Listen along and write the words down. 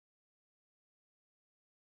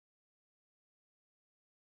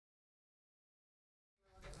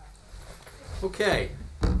Okay.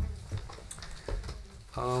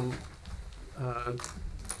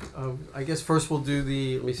 I guess first we'll do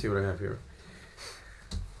the, let me see what I have here.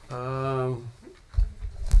 Let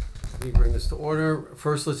me bring this to order.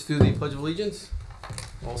 First, let's do the Pledge of Allegiance.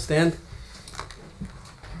 All stand.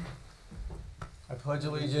 I pledge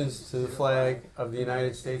allegiance to the flag of the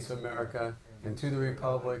United States of America and to the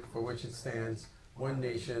republic for which it stands, one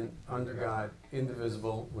nation, under God,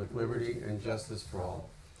 indivisible, with liberty and justice for all.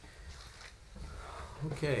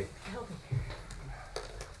 Okay.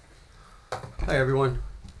 Hi, everyone.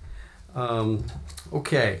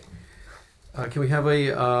 Okay. Can we have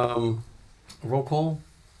a roll call?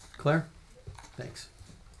 Claire? Thanks.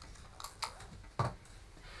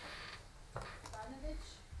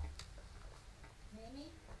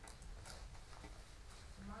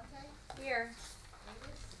 Here.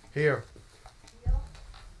 Here.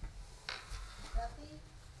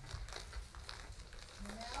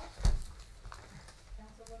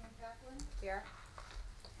 Here.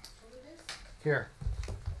 Here.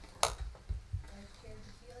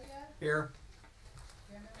 Here.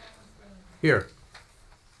 Here.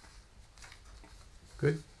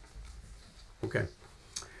 Good? Okay.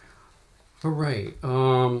 All right.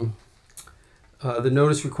 The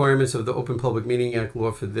notice requirements of the Open Public Meeting Act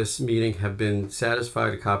law for this meeting have been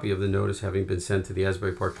satisfied. A copy of the notice having been sent to the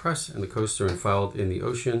Asbury Park Press and the Coaster and filed in the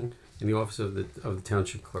Ocean in the office of the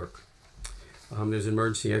Township Clerk. There's an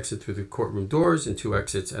emergency exit through the courtroom doors and 2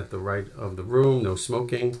 exits at the right of the room. No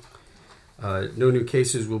smoking. No new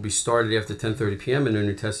cases will be started after 10:30 p.m. and no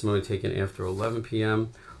new testimony taken after 11 p.m.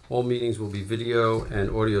 All meetings will be video and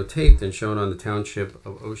audio taped and shown on the Township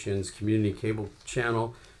of Ocean's community cable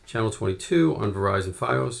channel, Channel 22 on Verizon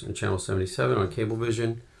Fios, and Channel 77 on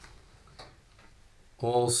Cablevision.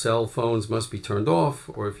 All cell phones must be turned off,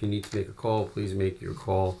 or if you need to make a call, please make your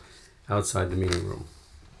call outside the meeting room.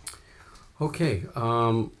 Okay,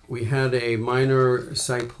 we had a minor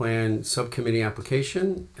site plan subcommittee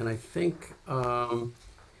application, and I think I'm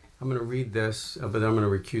going to read this, but I'm going to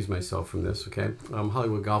recuse myself from this, okay?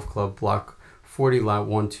 Hollywood Golf Club, Block 40, Lot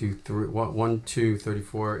 1, 2,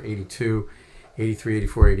 34, 82, 83,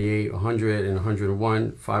 84, 88, 100, and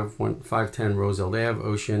 101, 510 Roselle Ave,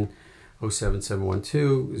 Ocean,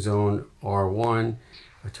 07712, Zone R1,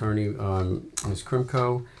 Attorney Ms.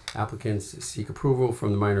 Krimko. Applicants seek approval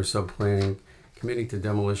from the minor sub-planning committee to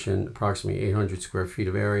demolition approximately 800 square feet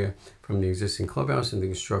of area from the existing clubhouse and to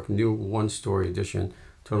construct new 1-story addition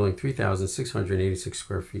totaling 3,686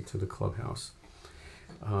 square feet to the clubhouse.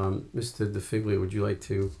 Mr. DeFiglia, would you like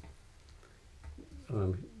to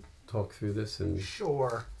talk through this?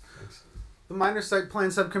 Sure. Thanks. The minor site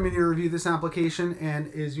plan subcommittee reviewed this application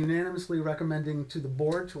and is unanimously recommending to the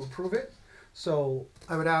board to approve it. So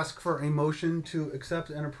I would ask for a motion to accept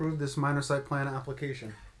and approve this minor site plan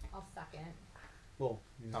application. I'll second. Well,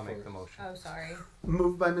 I'll make the motion. Oh, sorry.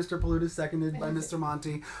 moved by Mr. Palutis, seconded by Mr.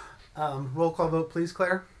 Monty. Roll call vote, please,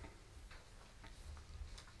 Claire.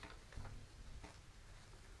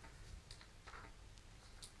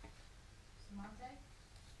 Monte?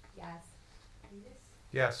 Yes.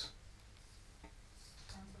 Yes.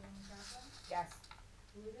 Yes.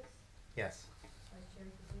 Yes.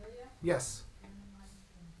 Yes.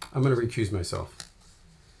 I'm going to recuse myself.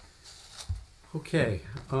 Okay.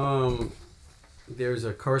 There's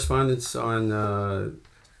a correspondence on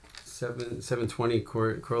 720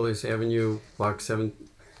 Corliss Avenue, Block 7.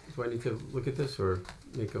 Do I need to look at this or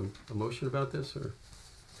make a motion about this, or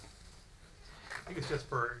I think it's just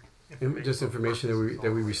for information. just information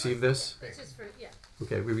that we received this? It's just for, yeah.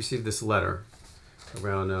 Okay, we received this letter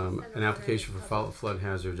around an application for flood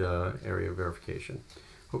hazard area verification.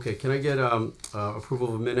 Okay, can I get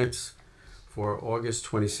approval of minutes for August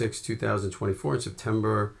 26, 2024 and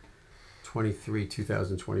September 23,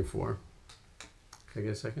 2024? Can I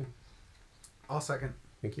get a second? I'll second.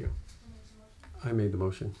 Thank you. I made the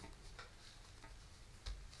motion.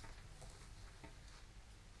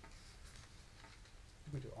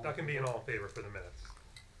 That can be an all in favor for the minutes.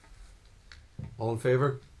 All in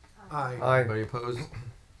favor? Aye. Anybody opposed?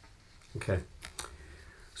 Okay.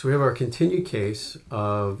 So we have our continued case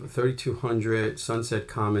of 3200 Sunset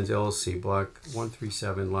Commons LLC, Block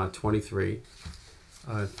 137, Lot 23,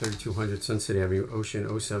 3200 Sunset Avenue, Ocean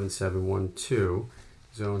 07712,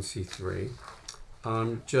 Zone C3.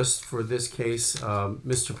 Just for this case,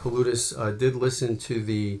 Mr. Palutis did listen to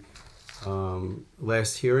the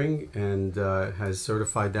last hearing and has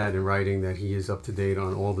certified that in writing that he is up to date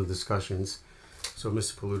on all the discussions. So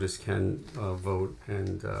Mr. Palutis can vote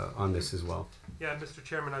and on this as well. Yeah, Mr.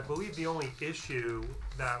 Chairman, I believe the only issue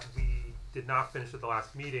that we did not finish at the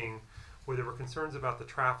last meeting where there were concerns about the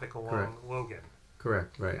traffic along Correct. Logan.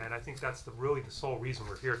 Correct, right. And I think that's really the sole reason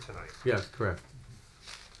we're here tonight. Yeah, correct.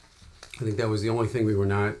 I think that was the only thing we were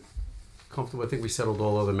not comfortable. I think we settled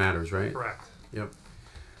all other matters, right? Correct. Yep.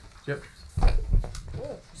 Yep.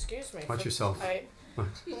 Oh, excuse me. Watch yourself. I'm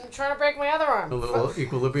trying to break my other arm. A little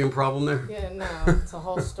equilibrium problem there? Yeah, no, it's a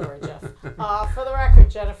whole story, Jeff. For the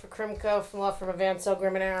record, Jennifer Krimko from law firm of Ansel,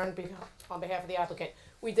 Grimm and Aaron, on behalf of the applicant.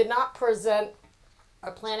 We did not present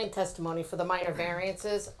our planning testimony for the minor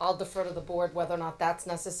variances. I'll defer to the board whether or not that's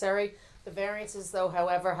necessary. The variances, though,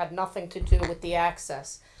 however, had nothing to do with the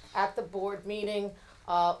access. At the board meeting,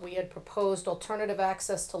 we had proposed alternative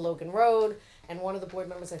access to Logan Road, and one of the board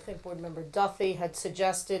members, I think Board Member Duffy, had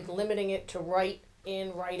suggested limiting it to right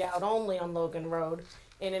in, right out only on Logan Road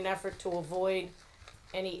in an effort to avoid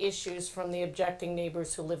any issues from the objecting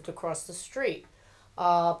neighbors who lived across the street.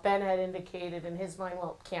 Ben had indicated in his mind,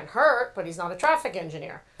 well, it can't hurt, but he's not a traffic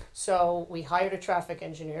engineer. So we hired a traffic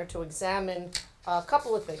engineer to examine a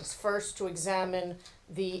couple of things. First, to examine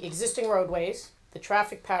the existing roadways, the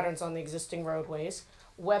traffic patterns on the existing roadways,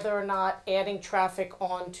 whether or not adding traffic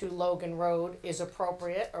onto Logan Road is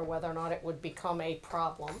appropriate or whether or not it would become a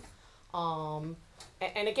problem.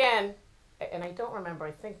 And again, and I don't remember,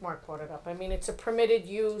 I think Mark brought it up. I mean, it's a permitted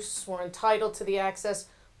use, we're entitled to the access,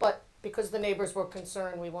 but because the neighbors were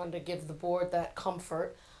concerned, we wanted to give the board that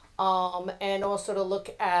comfort. And also to look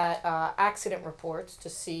at accident reports to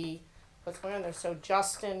see what's going on there. So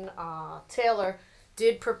Justin Taylor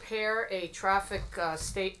did prepare a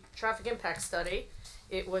state traffic impact study.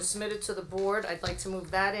 It was submitted to the board. I'd like to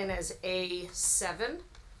move that in as A7.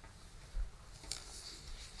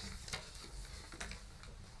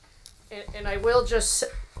 And I will just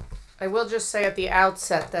say at the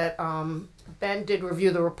outset that Ben did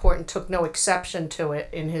review the report and took no exception to it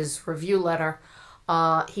in his review letter.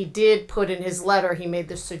 He did put in his letter, he made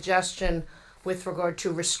the suggestion with regard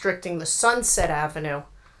to restricting the Sunset Avenue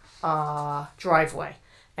driveway.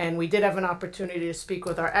 And we did have an opportunity to speak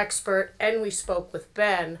with our expert, and we spoke with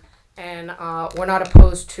Ben, and we're not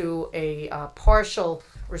opposed to a partial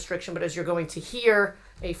restriction, but as you're going to hear,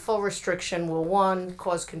 a full restriction will, one,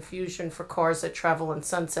 cause confusion for cars that travel on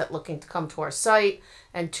Sunset looking to come to our site,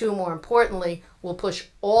 and two, more importantly, will push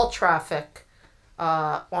all traffic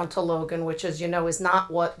onto Logan, which, as you know, is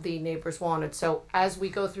not what the neighbors wanted. So as we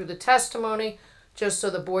go through the testimony, just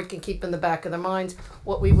so the board can keep in the back of their minds,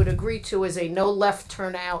 what we would agree to is a no left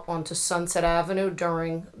turn out onto Sunset Avenue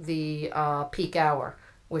during the peak hour,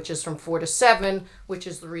 which is from 4 to 7, which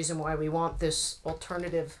is the reason why we want this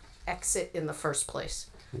alternative exit in the first place.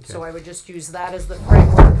 Okay. So I would just use that as the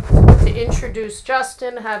framework to introduce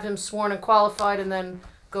Justin, have him sworn and qualified, and then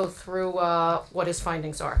go through what his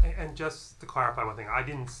findings are. And just to clarify one thing, I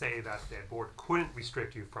didn't say that the board couldn't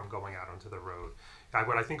restrict you from going out onto the road.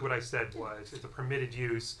 What I said was it's a permitted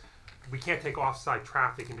use. We can't take off-site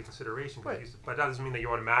traffic into consideration, right, but that doesn't mean that you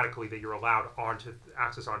automatically that you're allowed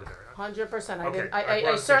access onto there. 100%. Okay.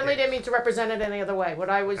 I certainly didn't mean to represent it any other way. What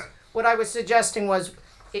I was suggesting was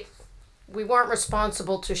we weren't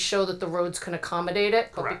responsible to show that the roads can accommodate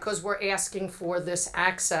it, but because we're asking for this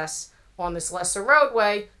access on this lesser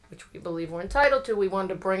roadway, which we believe we're entitled to, we wanted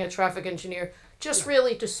to bring a traffic engineer just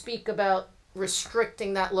really to speak about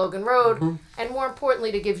restricting that Logan Road, and more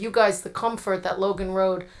importantly to give you guys the comfort that Logan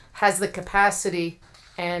Road has the capacity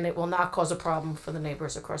and it will not cause a problem for the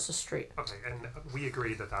neighbors across the street. Okay, and we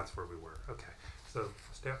agreed that that's where we were. Okay, so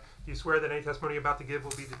do you swear that any testimony you're about to give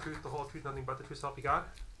will be the truth, the whole truth, nothing but the truth, so help you God?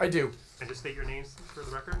 I do. And just state your names for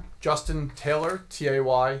the record. Justin Taylor,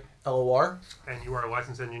 Taylor. And you are a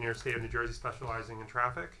licensed engineer, state of New Jersey, specializing in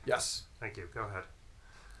traffic? Yes. Thank you. Go ahead.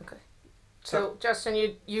 Okay. So,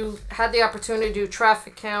 Justin, you had the opportunity to do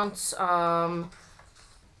traffic counts, and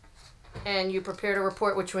you prepared a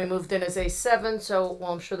report which we moved in as A7, so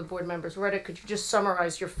I'm sure the board members read it. Could you just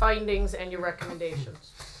summarize your findings and your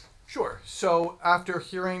recommendations? Sure. So after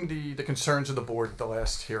hearing the concerns of the board at the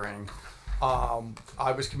last hearing,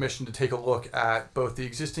 I was commissioned to take a look at both the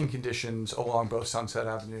existing conditions along both Sunset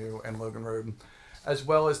Avenue and Logan Road, as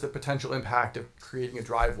well as the potential impact of creating a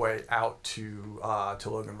driveway out to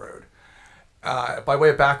Logan Road. By way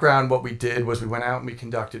of background, what we did was we went out and we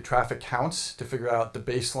conducted traffic counts to figure out the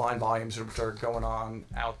baseline volumes which are going on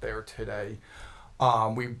out there today.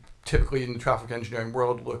 We typically in the traffic engineering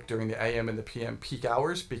world look during the AM and the PM peak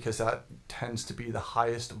hours because that tends to be the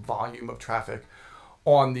highest volume of traffic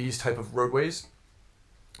on these type of roadways.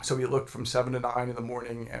 So we looked from 7 to 9 in the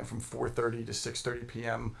morning and from 4:30 to 6:30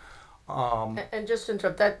 p.m. And just to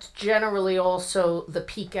interrupt, that's generally also the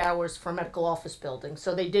peak hours for medical office buildings,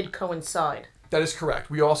 so they did coincide. That is correct.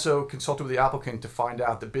 We also consulted with the applicant to find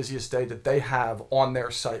out the busiest day that they have on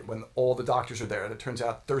their site when all the doctors are there. And it turns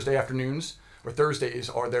out Thursday afternoons or Thursdays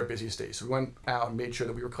are their busiest days. So we went out and made sure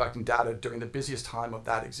that we were collecting data during the busiest time of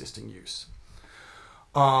that existing use.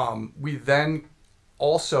 We then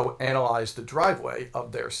also analyzed the driveway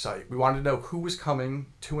of their site. We wanted to know who was coming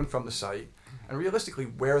to and from the site, and realistically,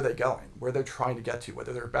 where are they going, where they're trying to get to,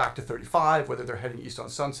 whether they're back to 35, whether they're heading east on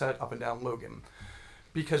Sunset, up and down Logan.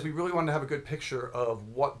 Because we really wanted to have a good picture of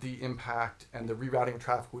what the impact and the rerouting of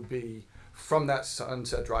traffic would be from that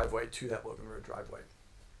Sunset driveway to that Logan Road driveway.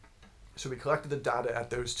 So we collected the data at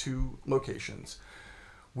those two locations.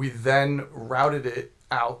 We then routed it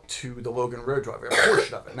out to the Logan Road driveway, a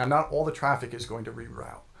portion of it. Now, not all the traffic is going to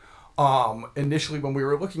reroute. Initially, when we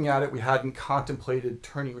were looking at it, we hadn't contemplated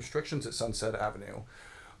turning restrictions at Sunset Avenue,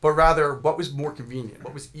 but rather what was more convenient,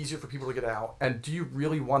 what was easier for people to get out, and do you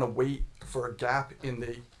really want to wait for a gap in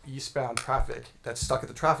the eastbound traffic that's stuck at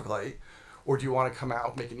the traffic light, or do you want to come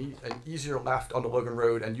out, make an easier left onto Logan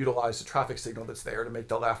Road and utilize the traffic signal that's there to make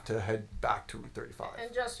the left to head back to Route 35?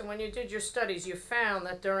 And Justin, when you did your studies, you found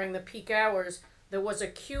that during the peak hours, there was a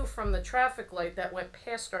queue from the traffic light that went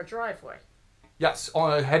past our driveway. Yes,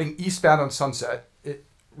 heading eastbound on Sunset, it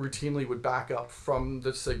routinely would back up from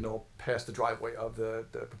the signal past the driveway of the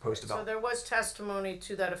proposed So development. there was testimony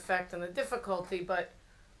to that effect and the difficulty, but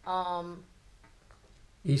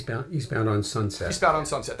Eastbound on Sunset. Eastbound on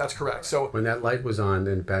Sunset, that's correct. So When that light was on,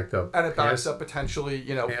 then it backed up. and it backs past- up potentially,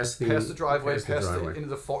 past past the- the driveway, past the past driveway. into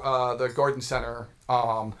the garden center.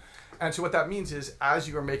 And so what that means is, as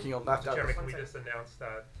you are making a left out, Chairman, can we just announce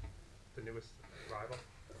that the newest arrival?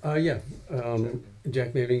 Yeah.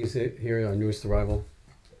 Jack Manning is here, our newest arrival.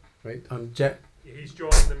 Right? Jack, He's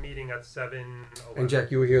joined the meeting at 7:11. and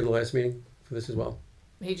Jack, you were here the last meeting for this as well?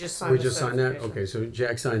 he just signed We the just signed that? certification. Okay, so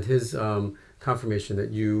Jack signed his confirmation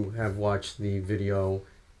that you have watched the video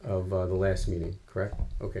of the last meeting, correct?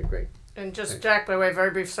 Okay, great. And just, Thanks. Jack, by the way,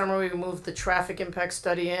 very brief summary, we moved the traffic impact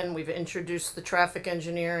study in. We've introduced the traffic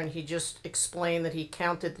engineer, and he just explained that he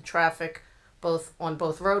counted the traffic on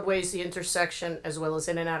both roadways, the intersection, as well as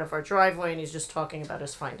in and out of our driveway, and he's just talking about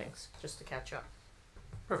his findings, just to catch up.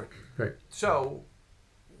 perfect. Great. So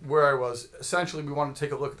where I was, essentially we wanted to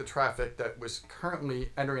take a look at the traffic that was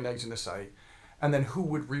currently entering and exiting the site, and then who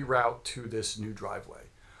would reroute to this new driveway.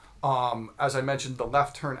 As I mentioned, the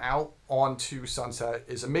left turn out onto Sunset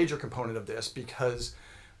is a major component of this because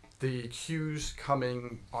the queues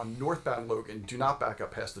coming on northbound Logan do not back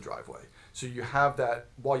up past the driveway. So you have that,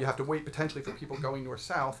 while you have to wait potentially for people going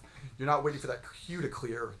north-south, you're not waiting for that queue to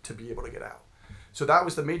clear to be able to get out. So that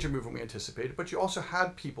was the major movement we anticipated, but you also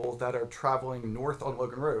had people that are traveling north on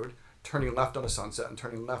Logan Road, turning left on a Sunset and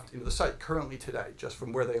turning left into the site currently today, just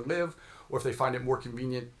from where they live, or if they find it more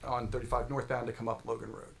convenient on 35 northbound to come up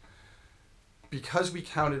Logan Road. Because we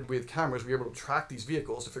counted with cameras, we were able to track these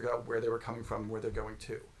vehicles to figure out where they were coming from and where they're going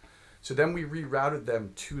to. So then we rerouted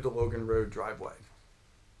them to the Logan Road driveway.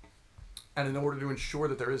 And in order to ensure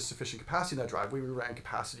that there is sufficient capacity in that driveway, we ran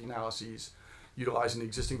capacity analyses utilizing the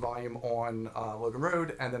existing volume on Logan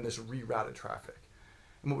Road and then this rerouted traffic.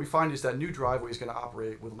 And what we find is that new driveway is going to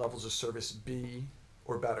operate with levels of service B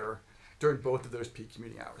or better during both of those peak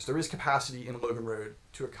commuting hours. There is capacity in Logan Road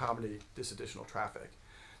to accommodate this additional traffic.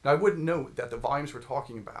 Now, I would note that the volumes we're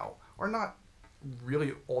talking about are not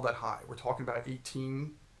really all that high. We're talking about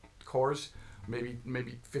 18 cars,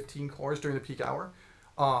 maybe 15 cars during the peak hour.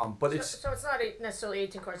 But it's So it's not necessarily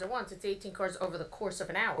 18 cars at once, it's 18 cars over the course of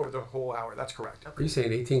an hour. over the whole hour. That's correct. Are you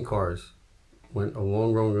saying 18 cars went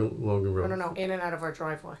along Logan Road? No, in and out of our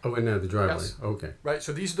driveway. Oh, in and out of the driveway. Yes. Okay. Right.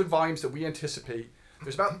 So these are the volumes that we anticipate.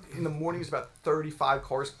 There's about in the mornings about 35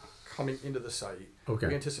 cars coming into the site. Okay.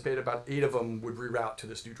 We anticipate about 8 of them would reroute to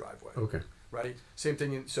this new driveway. Okay. Right. Same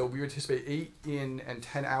thing. So we anticipate 8 in and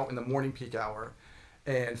 10 out in the morning peak hour,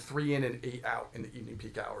 and 3 in and 8 out in the evening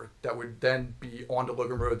peak hour. That would then be onto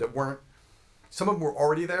Logan Road. That weren't. Some of them were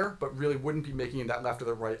already there, but really wouldn't be making that left or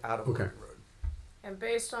the right out of Okay. Logan Road. And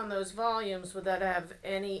based on those volumes, would that have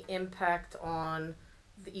any impact on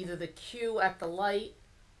either the queue at the light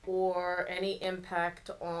or any impact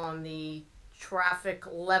on the traffic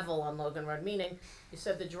level on Logan Road? Meaning, you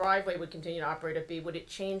said the driveway would continue to operate at B. Would it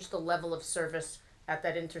change the level of service at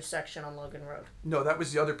that intersection on Logan Road? No, that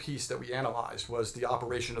was the other piece that we analyzed was the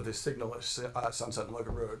operation of the signal at Sunset and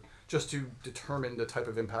Logan Road, just to determine the type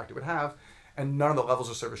of impact it would have. And none of the levels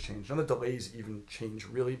of service changed. None of the delays even change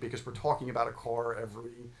really, because we're talking about a car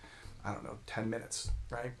every, 10 minutes,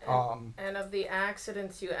 right? And of the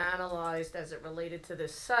accidents you analyzed as it related to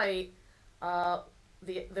this site,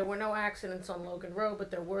 there were no accidents on Logan Road,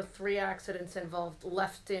 but there were 3 accidents involved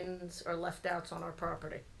left-ins or left-outs on our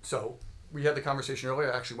property. So we had the conversation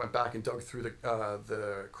earlier. I actually went back and dug through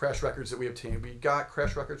the crash records that we obtained. We got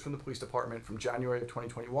crash records from the police department from January of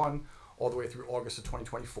 2021 all the way through August of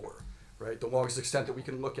 2024, right? The longest extent that we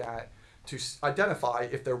can look at to identify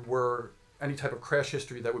if there were any type of crash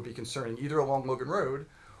history that would be concerning either along Logan Road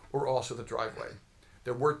or also the driveway.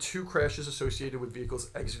 There were 2 crashes associated with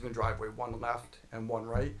vehicles exiting the driveway, one left and one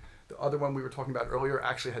right. The other one we were talking about earlier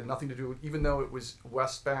actually had nothing to do with, even though it was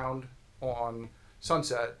westbound on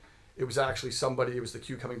Sunset, it was actually somebody, it was the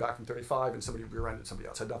queue coming back from 35 and somebody rear-ended somebody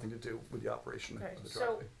else. It had nothing to do with the operation Okay, of the so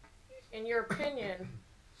driveway. in your opinion,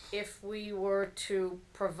 if we were to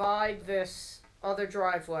provide this other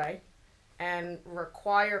driveway and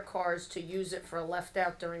require cars to use it for a left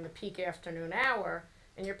out during the peak afternoon hour,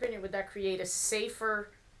 in your opinion, would that create a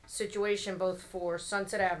safer situation both for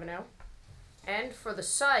Sunset Avenue and for the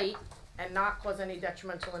site and not cause any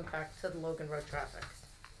detrimental impact to the Logan Road traffic?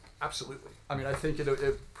 Absolutely. I mean, I think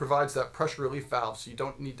it provides that pressure relief valve, so you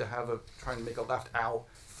don't need to have trying to make a left out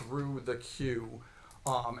through the queue,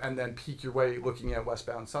 and then peek your way looking at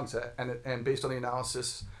westbound Sunset. And based on the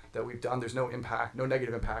analysis that we've done, there's no impact, no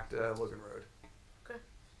negative impact at Logan Road.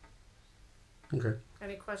 Okay.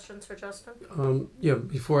 Any questions for Justin? Yeah,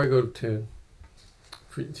 before I go to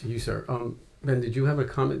you, sir. Ben, did you have a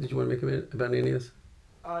comment? Did you want to make about any of this?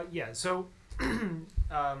 Yeah, so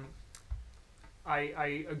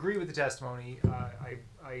I agree with the testimony.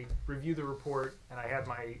 I reviewed the report, and I had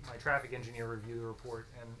my traffic engineer review the report,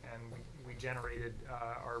 and we generated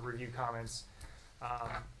our review comments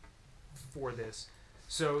for this.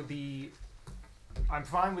 So I'm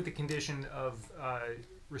fine with the condition of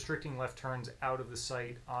restricting left turns out of the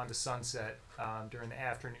site onto Sunset during the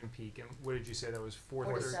afternoon peak. And what did you say that was? 4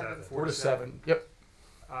 4 to to 7. 4 to 7. Yep.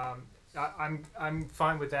 I'm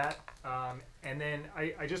fine with that. And then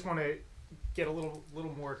I just want to get a little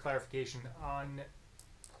more clarification on.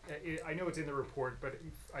 I know it's in the report, but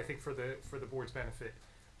I think for the board's benefit,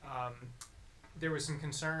 there was some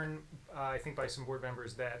concern, I think, by some board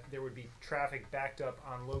members that there would be traffic backed up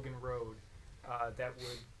on Logan Road that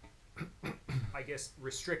would, I guess,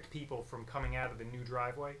 restrict people from coming out of the new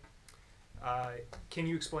driveway. Can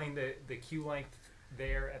you explain the queue length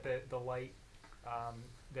there at the light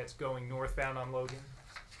that's going northbound on Logan?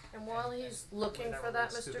 And while he's looking for that,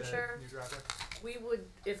 relates to Mr. the Chair, new driveway? we would,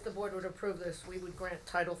 if the board would approve this, we would grant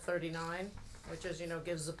Title 39, which, as you know,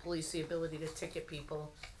 gives the police the ability to ticket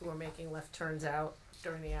people who are making left turns out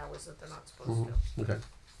during the hours that they're not supposed to. Okay.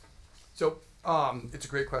 So it's a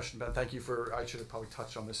great question, Ben. Thank you for. I should have probably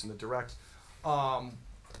touched on this in the direct.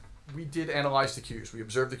 We did analyze the queues. We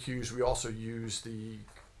observed the queues. We also used the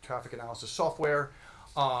traffic analysis software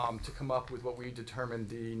to come up with what we determined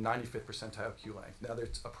the 95th percentile queue length. Now,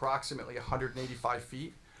 there's approximately 185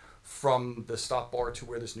 feet from the stop bar to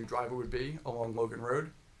where this new driveway would be along Logan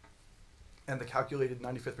Road. And the calculated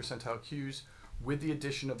 95th percentile queues, with the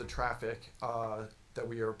addition of the traffic that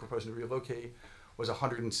we are proposing to relocate, was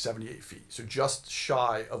 178 feet. So just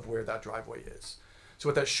shy of where that driveway is. So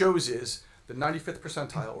what that shows is the 95th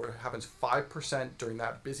percentile, where it happens 5% during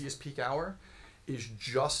that busiest peak hour, is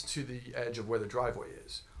just to the edge of where the driveway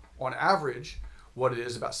is. On average, what it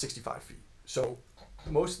is about 65 feet. So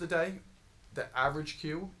most of the day, the average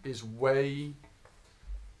queue is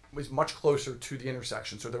much closer to the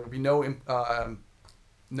intersection. So there would be no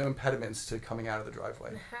impediments to coming out of the driveway.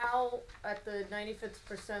 And how, at the 95th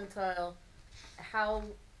percentile, how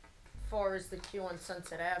far is the queue on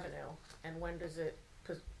Sunset Avenue, and when does it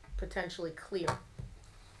potentially clear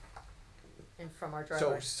in from our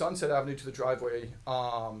driveway? So Sunset Avenue to the driveway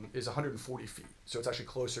is 140 feet. So it's actually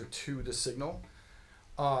closer to the signal.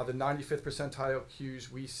 The 95th percentile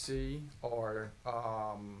queues we see are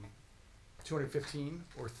 215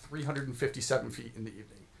 or 357 feet in the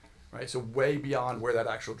evening, right? So way beyond where that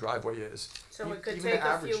actual driveway is. So it could Even the take a few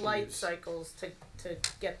average light queues- cycles to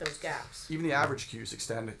get those gaps. Even the average queues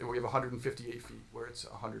extend. We have 158 feet where it's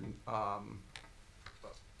 100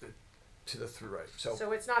 to the through right.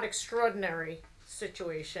 So it's not extraordinary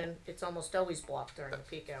situation. It's almost always blocked during the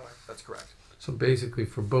peak hour. That's correct. So basically,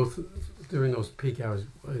 for both during those peak hours,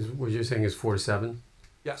 what you're saying is 4 to 7.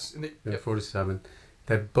 Yes. In the, Yeah, yep. 4 to 7.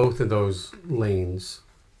 That both of those lanes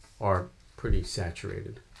are pretty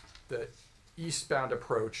saturated. The eastbound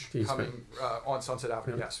approach coming on Sunset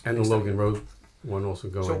Avenue. Yeah. Yes. And the Logan Road one also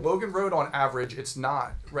going. So Logan Road on average, it's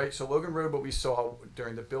not, right? So Logan Road, what we saw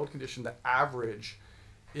during the build condition, the average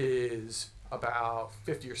is about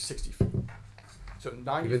 50 or 60 feet. So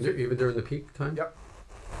 90. Even during the peak time? Yep.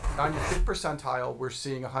 95th percentile, we're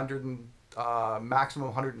seeing maximum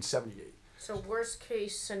 178. So worst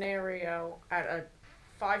case scenario, at a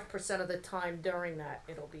 5% of the time during that,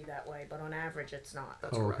 it'll be that way, but on average, it's not.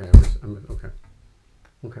 That's Oh, correct. okay. Okay.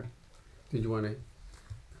 Okay. Did you want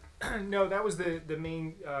to? No, that was the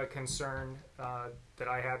main concern that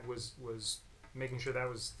I had was making sure that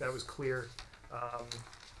was clear.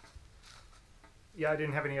 Yeah, I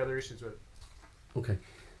didn't have any other issues with it. Okay.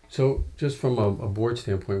 So just from a board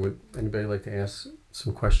standpoint, would anybody like to ask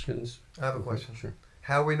some questions? I have a question. Sure.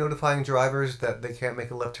 How are we notifying drivers that they can't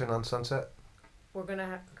make a left turn on Sunset We're gonna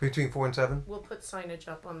have, between 4 and 7? we'll put signage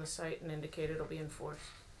up on the site and indicate it'll be enforced.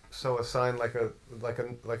 So a sign like a no left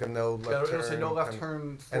It'll, turn. it'll say no left and,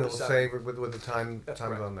 turn. 4 and to it'll 7. say with the time That's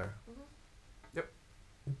times correct. on there.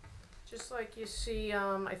 Just like you see,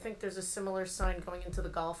 I think there's a similar sign going into the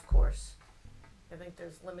golf course. I think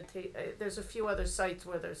there's there's a few other sites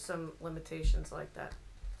where there's some limitations like that.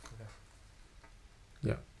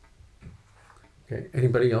 Okay.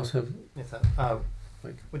 Anybody else have? Yes,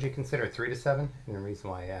 Mike. would you consider 3 to 7? And the reason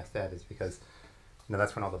why I asked that is because,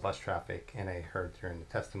 that's when all the bus traffic, and I heard during the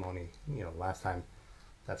testimony, last time,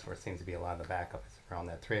 that's where it seems to be a lot of the backup is around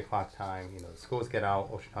that 3 o'clock time. The schools get out,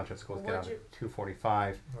 Ocean Township schools get out at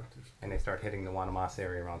 2:45, and they start hitting the Wanamass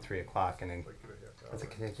area around 3 o'clock, and then it's a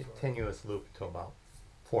continuous loop until about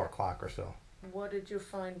 4 o'clock or so. What did you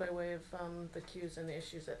find by way of the queues and the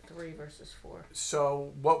issues at 3 versus 4?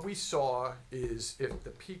 So what we saw is if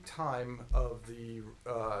the peak time of the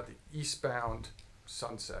eastbound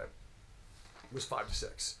Sunset was 5 to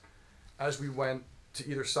 6, as we went to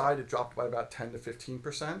either side, it dropped by about 10 to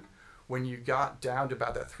 15%. When you got down to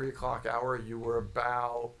about that 3 o'clock hour, you were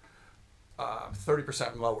about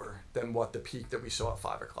 30% lower than what the peak that we saw at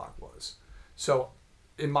 5 o'clock was. So,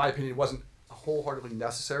 in my opinion, it wasn't wholeheartedly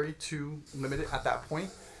necessary to limit it at that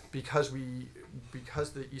point because the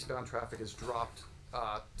eastbound traffic has dropped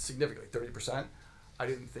significantly, 30%. I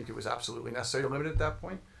didn't think it was absolutely necessary to limit it at that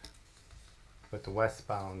point. But the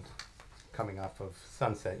westbound coming off of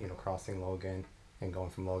Sunset, crossing Logan and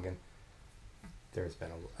going from Logan, there's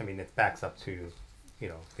been it backs up to,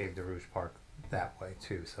 Dave DeRouge Park that way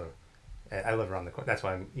too. So I live around the corner. That's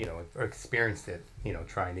why I'm, experienced it,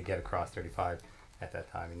 trying to get across 35 at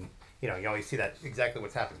that time. And, you always see that exactly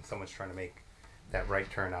what's happening. Someone's trying to make that right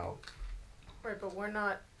turn out. Right, but we're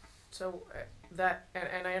not, so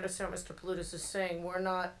and I understand what Mr. Palutis is saying, we're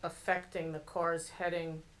not affecting the cars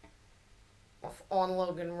heading off on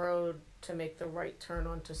Logan Road to make the right turn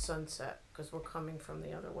onto Sunset, because we're coming from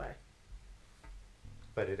the other way.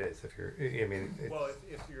 But it is if you're, Well,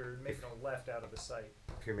 if you're making a left out of the site,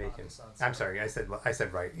 if you're making, Sunset. I'm sorry, I said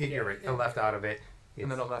right. Yeah. You're right. A left out of it. And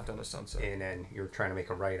then a left on the Sunset. And then you're trying to make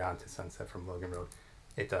a right onto Sunset from Logan Road.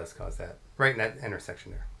 It does cause that right in that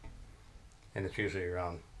intersection there, and it's usually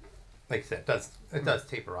around, like I said, it does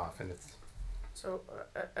taper off, and it's. So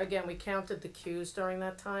again, we counted the queues during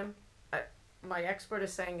that time. My expert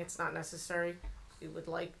is saying it's not necessary. We would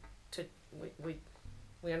like to.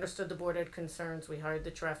 We understood the board had concerns. We hired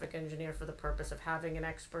the traffic engineer for the purpose of having an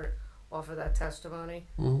expert offer that testimony.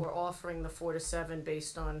 Mhm. We're offering the 4 to 7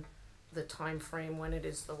 based on the time frame when it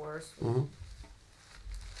is the worst. Mm-hmm.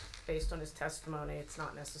 Based on his testimony, it's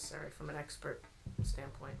not necessary from an expert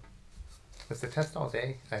standpoint. Was the test all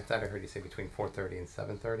day? I thought I heard you say between 4:30 and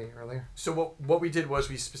 7:30 earlier. So what we did was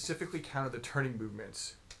we specifically counted the turning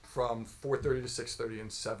movements from 4:30 to 6:30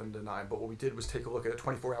 and 7 to 9. But what we did was take a look at a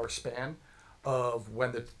 24-hour span of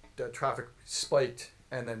when the traffic spiked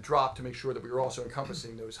and then dropped to make sure that we were also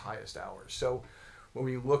encompassing those highest hours. So when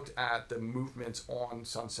we looked at the movements on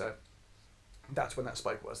Sunset, that's when that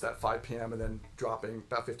spike was, that 5 p.m. and then dropping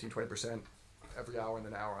about 15-20% every hour and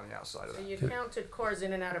then an hour on the outside of So that. you counted cars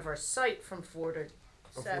in and out of our site from 4 to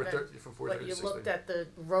From 7, 4:30 from 4:30 but to you 6:30. looked at the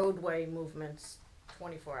roadway movements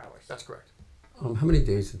 24 hours. That's correct. How many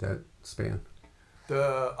days did that span?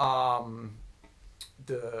 The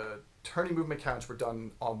turning movement counts were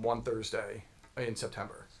done on one Thursday in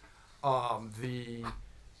September. The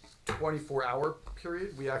 24-hour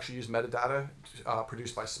period, we actually used metadata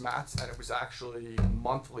produced by SMATS, and it was actually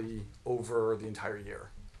monthly over the entire year.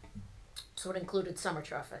 So it included summer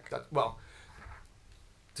traffic.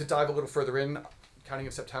 To dive a little further in, counting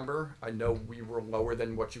in September, I know we were lower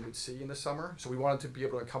than what you would see in the summer, so we wanted to be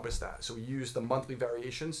able to encompass that. So we used the monthly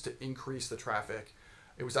variations to increase the traffic.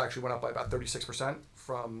 It was actually went up by about 36%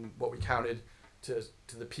 from what we counted to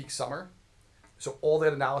the peak summer. So all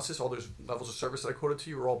that analysis, all those levels of service that I quoted to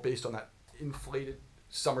you, were all based on that inflated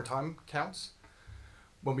summertime counts.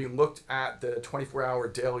 When we looked at the 24-hour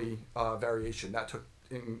daily variation, that took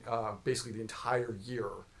in basically the entire year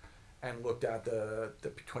and looked at the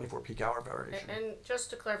 24 peak hour variation. And just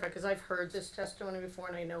to clarify, because I've heard this testimony before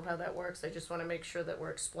and I know how that works, I just want to make sure that we're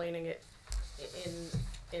explaining it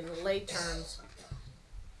in lay terms.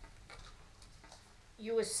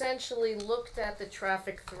 You essentially looked at the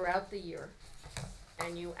traffic throughout the year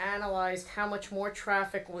and you analyzed how much more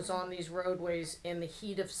traffic was on these roadways in the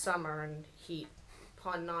heat of summer, and heat,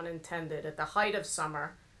 pun not intended, at the height of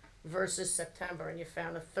summer versus September, and you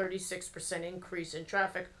found a 36% increase in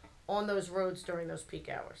traffic on those roads during those peak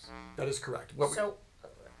hours. That is correct. So,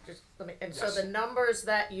 just let me, and Yes. so the numbers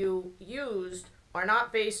that you used are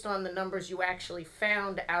not based on the numbers you actually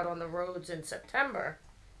found out on the roads in September.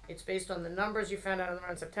 It's based on the numbers you found out on the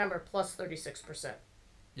road in September plus 36%.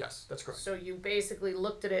 Yes, that's correct. So you basically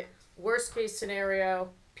looked at it, worst case scenario,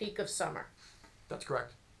 peak of summer. That's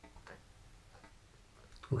correct.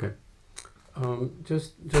 Okay.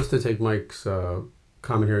 Just to take Mike's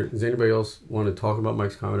comment here, does anybody else want to talk about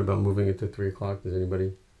Mike's comment about moving it to 3 o'clock? Does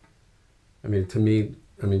anybody? I mean, to me,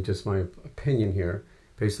 just my opinion here,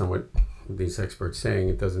 based on what these experts saying,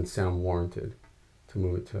 it doesn't sound warranted to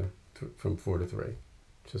move it from 4 to 3.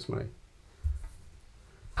 Just my.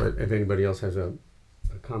 But if anybody else has a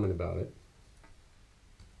comment about it.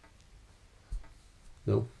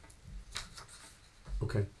 No?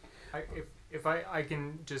 Okay. If I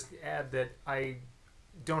can just add that I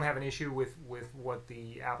don't have an issue with what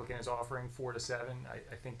the applicant is offering, 4 to 7.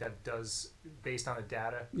 I think that does, based on the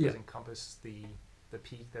data, does encompass the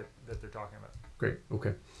peak that they're talking about. Great.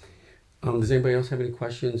 Okay. Does anybody else have any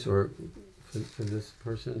questions or for this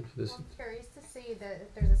person? For this? Well, I'm curious to see that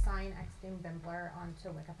if there's a sign exiting Bimbler onto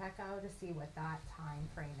Wickapeco to see what that time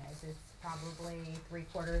frame is. It's probably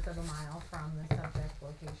 3/4 of a mile from the subject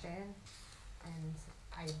location, and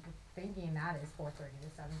I'm thinking that is 4:30 to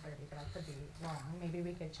 7:30, but I could be wrong. Maybe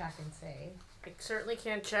we could check and see. I certainly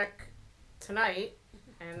can't check tonight,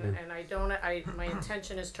 and I don't. My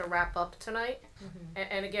intention is to wrap up tonight.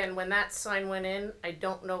 And again, when that sign went in, I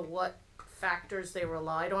don't know what factors they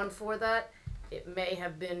relied on for that. It may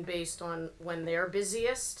have been based on when they're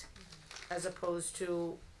busiest, as opposed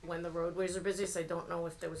to when the roadways are busiest. I don't know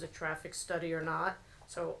if there was a traffic study or not.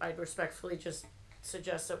 So I'd respectfully just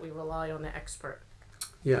suggest that we rely on the expert.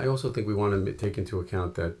 Yeah, I also think we want to take into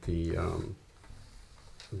account that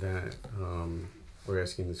we're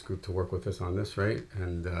asking this group to work with us on this, right?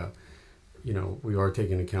 And we are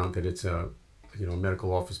taking into account that it's a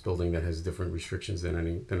medical office building that has different restrictions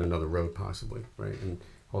than another road possibly, right? And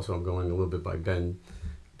also I'm going a little bit by Ben's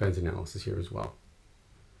analysis here as well.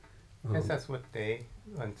 I guess that's what day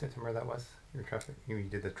on September that was? Your traffic? You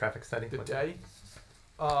did the traffic study? The What day?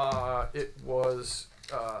 It was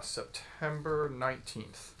September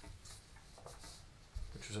 19th,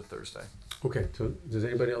 which was a Thursday. Okay, so does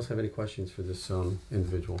anybody else have any questions for this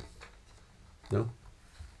individual? No?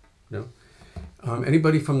 No?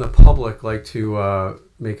 Anybody from the public like to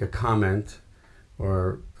make a comment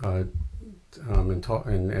or and talk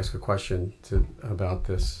and ask a question about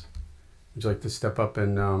this? Would you like to step up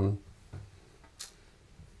and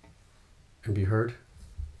be heard?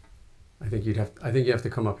 I think you have to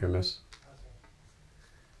come up here, miss.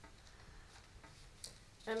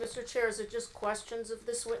 And Mr. Chair, is it just questions of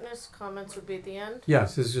this witness? Comments would be at the end?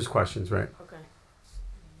 Yes, this is just questions, right? Okay.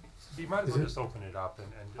 You might as Is well it? just open it up and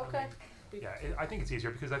Okay. I think it's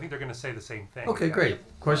easier because I think they're going to say the same thing. Okay, great.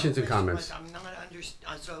 Questions and comments. I'm not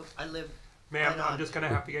so I live. Ma'am, Right on. I'm just going to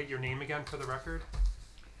have to get your name again for the record.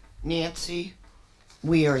 Nancy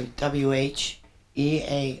Weary, WHEARY.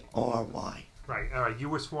 Right. All right. You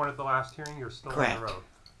were sworn at the last hearing. You're still Correct. on the road.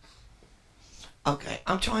 Okay,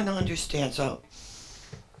 I'm trying to understand. So,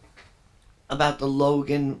 about the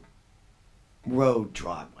Logan Road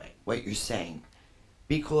driveway, what you're saying.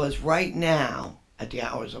 Because right now, at the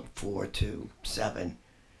hours of 4 to 7,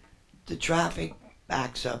 the traffic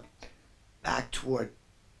backs up back toward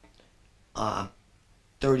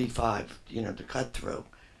 35, the cut through.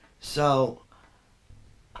 So,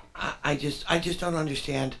 I just don't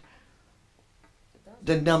understand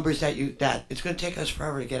the numbers that it's going to take us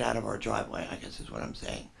forever to get out of our driveway, I guess is what I'm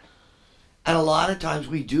saying. And a lot of times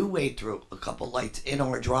we do wait through a couple lights in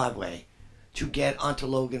our driveway to get onto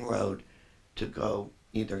Logan Road to go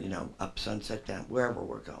either, up Sunset, down, wherever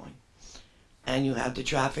we're going. And you have the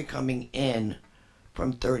traffic coming in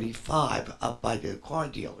from 35 up by the car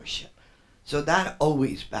dealership. So that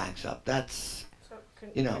always backs up. That's, So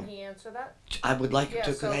can he answer that? I would like Yeah, it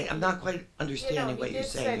to, so because I'm not quite understanding what he you're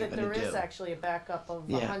did saying say you're that going to there do. is actually a backup of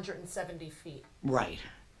Yeah. 170 feet. Right.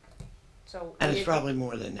 So And we, it's probably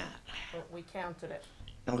more than that. we counted it.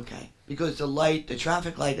 Okay. Because the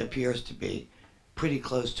traffic light appears to be pretty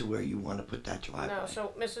close to where you want to put that driveway. No,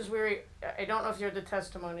 so Mrs. Weary, I don't know if you heard the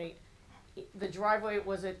testimony. The driveway,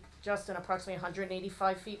 was it Justin, approximately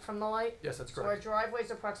 185 feet from the light? Yes, that's So our correct. driveway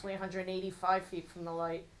is approximately 185 feet from the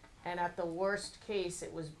light, and at the worst case,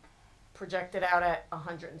 it was projected out at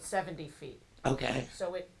 170 feet. Okay.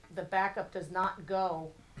 So the backup does not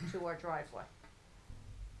go to our driveway.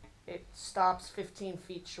 It stops 15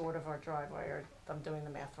 feet short of our driveway, or I'm doing the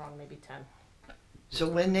math wrong, maybe 10. So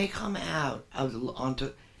when they come out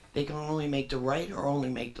onto, they can only make the right or only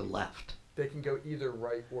make the left. They can go either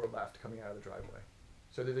right or left coming out of the driveway.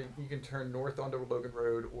 So that you can turn north onto Logan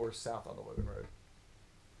Road or south onto Logan Road.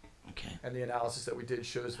 Okay. And the analysis that we did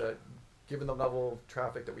shows that given the level of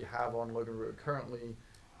traffic that we have on Logan Road currently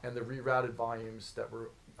and the rerouted volumes that we're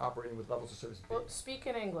operating with levels of service B. Well, speak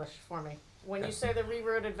in English for me. When you say the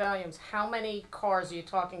rerouted volumes, how many cars are you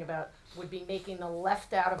talking about would be making the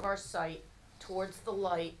left out of our site towards the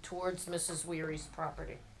light, towards Mrs. Weary's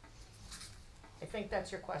property? I think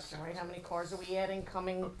that's your question, right? How many cars are we adding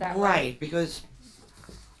coming that way? Right, because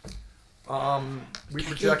We I can't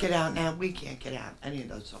project get out now. We can't get out any of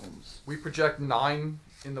those homes. we project 9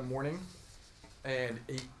 in the morning and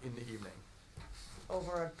 8 in the evening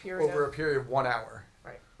Over a period over a of, period of 1 hour.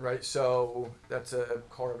 right. Right, so that's a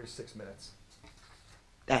car every 6 minutes.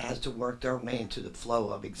 That has to work their way into the flow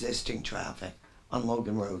of existing traffic on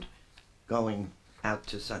Logan Road, going out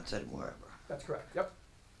to Sunset and wherever. That's correct. Yep,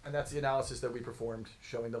 and that's the analysis that we performed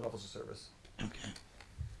showing the levels of service. Okay.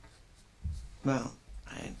 Well,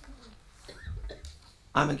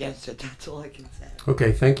 I'm against it. That's all I can say.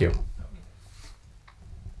 Okay, thank you.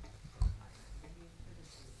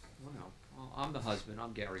 Well, I'm the husband.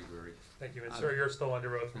 I'm Gary Weary. Thank you, and sir, you're still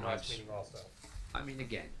under oath from No, last it's- meeting also. I mean,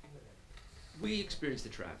 again, we experience the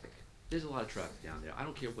traffic. There's a lot of traffic down there. I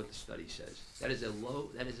don't care what the study says. That is a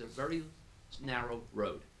very narrow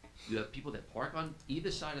road. You have people that park on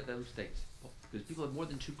either side of those things because people have more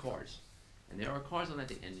than 2 cars, and there are cars on that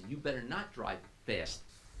thing. And you better not drive fast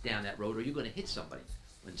down that road, or you're going to hit somebody.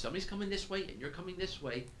 When somebody's coming this way and you're coming this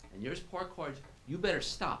way, and there's parked cars, you better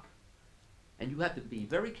stop. And you have to be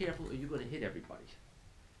very careful, or you're going to hit everybody.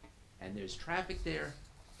 And there's traffic there,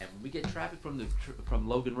 and when we get traffic from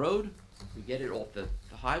Logan Road, we get it off the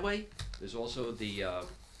highway. There's also we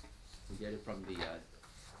get it from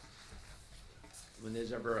when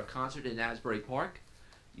there's ever a concert in Asbury Park,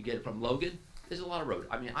 you get it from Logan. There's a lot of road.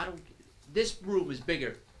 I mean, this room is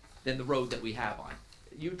bigger than the road that we have on.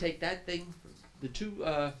 You take that thing,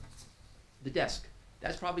 the desk,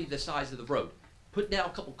 that's probably the size of the road. Put down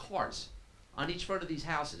a couple cars on each front of these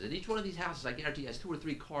houses, and each one of these houses, I guarantee, has 2 or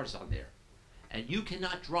 3 cars on there. And you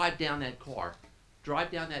cannot drive down that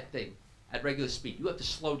thing at regular speed. You have to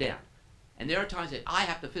slow down. And there are times that I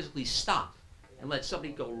have to physically stop and let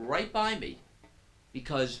somebody go right by me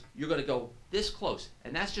because you're going to go this close.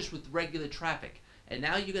 And that's just with regular traffic. And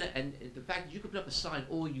now and the fact that you can put up a sign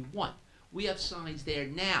all you want. We have signs there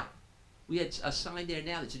now. We had a sign there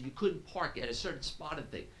now that said you couldn't park at a certain spot and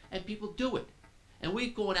thing. And people do it. And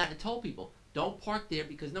we've gone out and told people, don't park there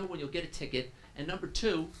because number 1, you'll get a ticket. And number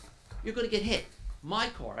 2, you're going to get hit. My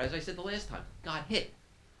car, as I said the last time, got hit.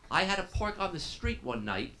 I had to park on the street one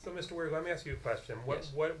night. So, Mr. Weir, let me ask you a question.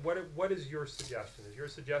 Yes. What is your suggestion? Is your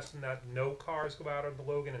suggestion that no cars go out onto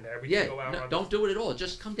Logan and everything go out No, on don't do it at all.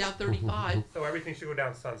 Just come down 35. So everything should go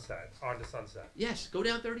down Sunset, onto Sunset. Yes, go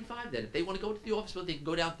down 35 then. If they want to go to the office building, they can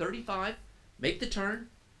go down 35, make the turn,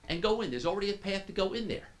 and go in. There's already a path to go in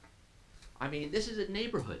there. I mean, this is a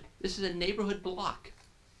neighborhood. This is a neighborhood block.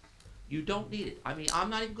 You don't need it. I mean, I'm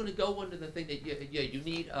not even going to go under the thing that you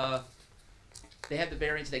need. They have the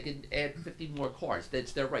variance. They can add 50 more cars.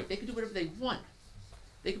 That's their right. They can do whatever they want.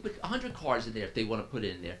 They can put 100 cars in there if they want to put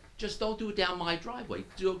it in there. Just don't do it down my driveway.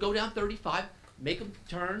 Go down 35, make them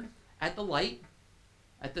turn at the light,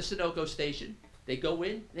 at the Sunoco station. They go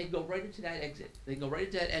in, they go right into that exit. They go right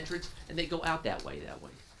into that entrance, and they go out that way.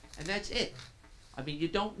 And that's it. I mean, you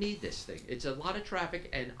don't need this thing. It's a lot of traffic,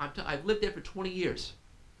 and I've lived there for 20 years.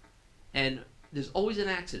 And there's always an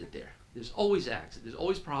accident there. There's always accident. There's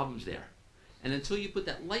always problems there. And until you put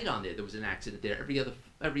that light on there was an accident there every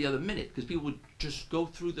other minute because people would just go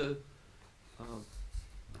through the.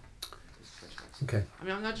 Okay. I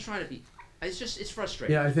mean, I'm not just trying to be. It's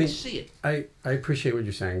frustrating. Yeah, I think you see it. I appreciate what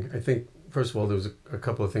you're saying. I think first of all there was a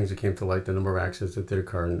couple of things that came to light. The number of accidents that did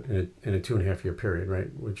occur in a 2.5 year period,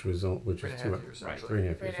 right? Which was 3.5 years, right. 3.5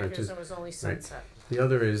 years. 3.5 Right? years, Just- it was only Sunset. The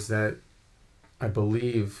other is that I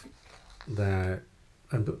believe that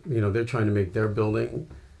they're trying to make their building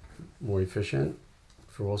more efficient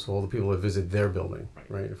for also all the people that visit their building,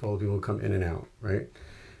 right? For all the people who come in and out, right?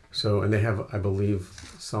 So, and they have, I believe,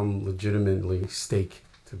 some legitimately stake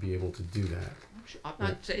to be able to do that. I'm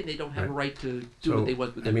not saying they don't have a right to do So, what they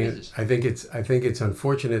want with their I mean, business. I think it's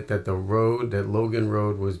unfortunate that that Logan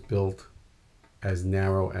Road was built as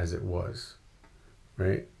narrow as it was,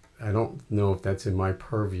 right? I don't know if that's in my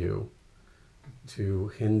purview to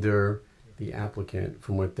hinder the applicant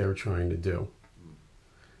from what they're trying to do.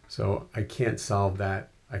 So I can't solve that.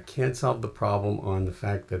 I can't solve the problem on the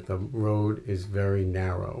fact that the road is very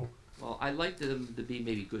narrow. Well, I like them to be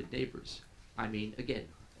maybe good neighbors. I mean, again,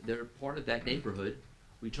 they're part of that neighborhood.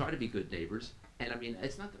 We try to be good neighbors, and I mean,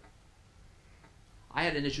 it's not. I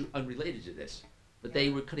had an issue unrelated to this, but they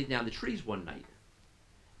were cutting down the trees one night,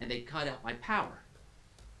 and they cut out my power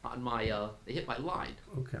on my. They hit my line.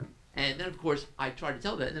 Okay. And then, of course, I tried to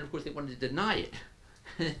tell them, and then, of course, they wanted to deny it.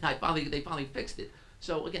 They finally fixed it.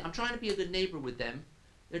 So again, I'm trying to be a good neighbor with them.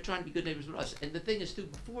 They're trying to be good neighbors with us. And the thing is, too,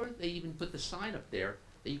 before they even put the sign up there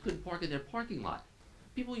that you couldn't park in their parking lot,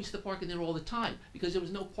 people used to park in there all the time because there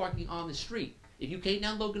was no parking on the street. If you came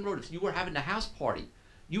down Logan Road, if you were having a house party,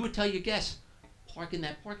 you would tell your guests, park in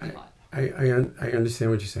that parking lot. I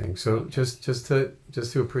understand what you're saying. So just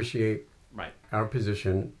to appreciate Right. our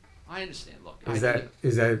position, I understand. Look, is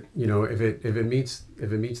that you know, if it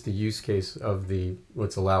meets the use case of the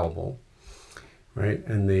what's allowable, right?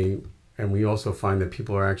 And we also find that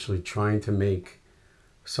people are actually trying to make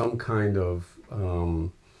some kind of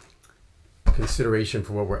consideration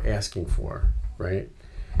for what we're asking for, right?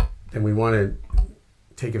 And we want to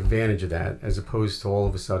take advantage of that, as opposed to all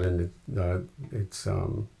of a sudden we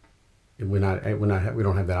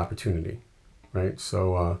don't have that opportunity, right?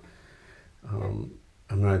 So I'm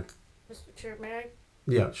not. Mr. Chair, may I?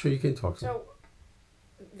 Yeah, sure, you can talk. So,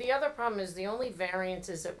 the other problem is the only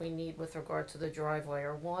variances that we need with regard to the driveway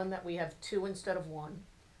are one, that we have 2 instead of 1,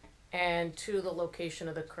 and 2, the location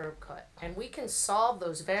of the curb cut. And we can solve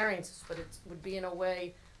those variances, but it would be in a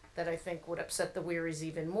way that I think would upset the Wearies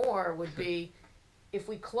even more, would be if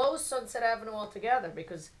we close Sunset Avenue altogether,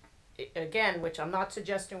 because, again, which I'm not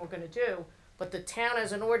suggesting we're going to do, but the town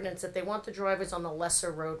has an ordinance that they want the driveways on the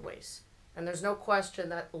lesser roadways. And there's no question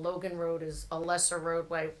that Logan Road is a lesser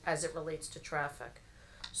roadway as it relates to traffic.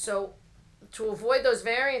 So to avoid those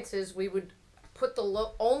variances, we would put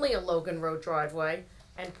only a Logan Road driveway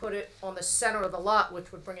and put it on the center of the lot,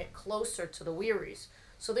 which would bring it closer to the Wearies.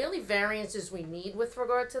 So the only variances we need with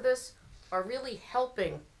regard to this are really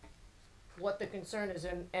helping what the concern is.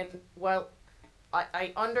 And while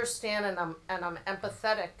I understand and I'm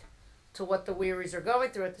empathetic to what the Wearies are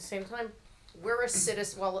going through, at the same time, we're a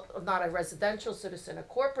citizen, well, not a residential citizen, a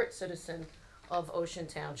corporate citizen of Ocean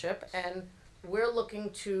Township, and we're looking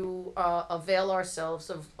to avail ourselves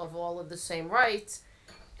of all of the same rights.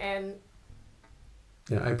 And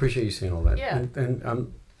Yeah, I appreciate you saying all that. Yeah. And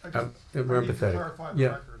we're I need to empathetic. clarify the Yeah,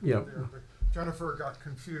 record yeah. there. Jennifer got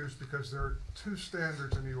confused because there are 2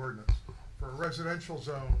 standards in the ordinance. For a residential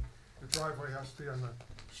zone, the driveway has to be on the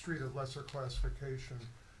street of lesser classification.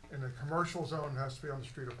 In a commercial zone, it has to be on the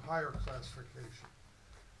street of higher classification.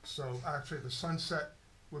 So actually, the Sunset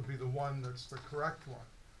would be the one that's the correct one.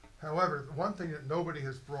 However, the one thing that nobody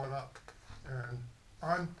has brought up, and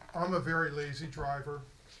I'm a very lazy driver.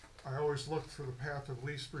 I always look for the path of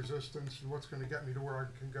least resistance and what's going to get me to where I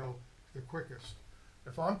can go the quickest.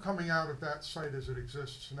 If I'm coming out of that site as it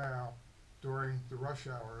exists now during the rush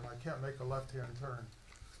hour and I can't make a left-hand turn,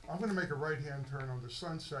 I'm going to make a right-hand turn on the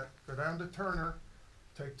Sunset, go down to Turner,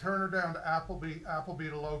 take Turner down to Appleby, Appleby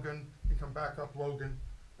to Logan, and come back up Logan,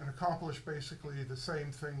 and accomplish basically the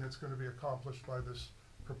same thing that's going to be accomplished by this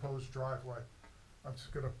proposed driveway. There's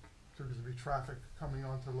going to be traffic coming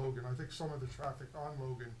onto Logan. I think some of the traffic on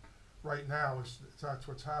Logan right now that's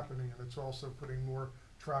what's happening, and it's also putting more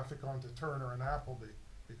traffic onto Turner and Appleby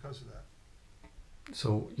because of that.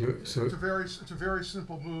 So It's a very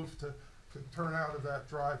simple move to turn out of that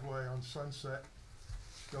driveway on Sunset,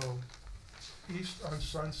 go east on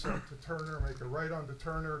Sunset to Turner, make a right onto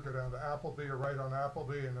Turner, go down to Appleby, a right on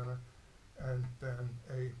Appleby, and then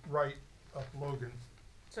a right up Logan.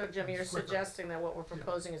 so, Jim, you're suggesting that what we're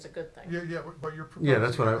proposing is a good thing. Yeah, but you're proposing. Yeah,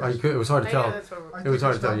 that's what it was hard to tell. That's what I It was think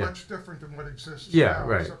hard it's to tell, not yeah. much different than what exists Yeah, now,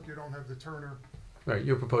 right. except you don't have the Turner. Right,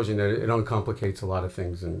 you're proposing that it uncomplicates a lot of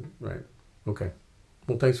things, and right. Okay.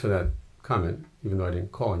 Well, thanks for that comment, even though I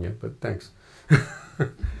didn't call on you, but thanks.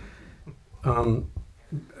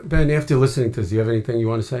 Ben, after listening to this, do you have anything you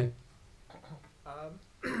want to say?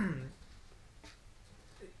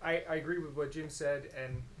 I agree with what Jim said,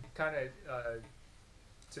 and kind of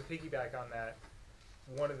to piggyback on that,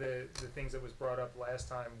 one of the things that was brought up last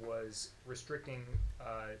time was restricting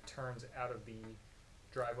turns out of the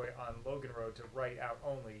driveway on Logan Road to right out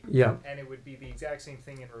only. Yeah. And it would be the exact same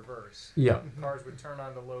thing in reverse. Yeah. Cars would turn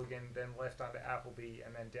onto Logan, then left onto Appleby,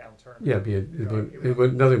 and then down Turner. Yeah,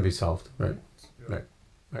 nothing would be solved. Right. Yeah.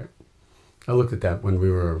 Right. I looked at that when we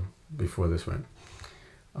were before this went.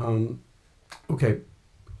 Okay.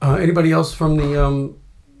 Anybody else from the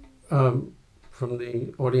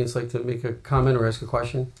audience like to make a comment or ask a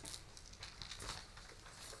question?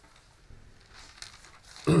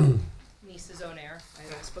 Niece's own air. I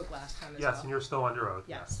spoke last time as Yes, well. and you're still under oath.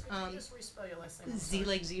 Yes. Just respell your last name. I'm Z sorry.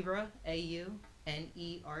 like zebra,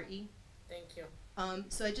 A-U-N-E-R-E. Thank you.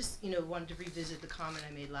 So I just, wanted to revisit the comment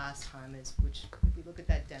I made last time, which if we look at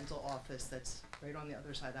that dental office that's right on the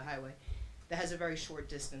other side of the highway, that has a very short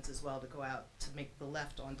distance as well to go out to make the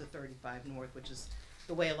left onto 35 North, which is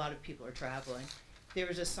the way a lot of people are traveling. There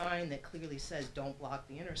is a sign that clearly says don't block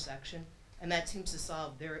the intersection, and that seems to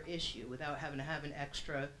solve their issue without having to have an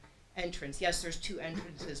extra entrance. Yes, there's 2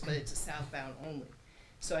 entrances, but it's a southbound only.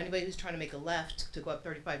 So anybody who's trying to make a left to go up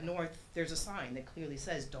 35 North, there's a sign that clearly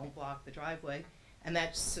says don't block the driveway, and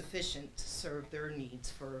that's sufficient to serve their needs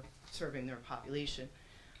for serving their population.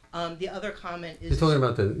 The other comment is You're talking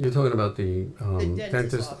about the dentist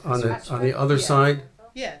dentist office. on the other Yeah. side,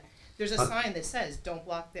 Yeah, there's a sign that says don't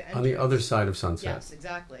block the entrance. on the other side of Sunset. Yes,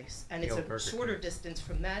 exactly. And The it's old a Burger shorter King. distance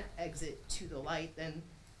from that exit to the light than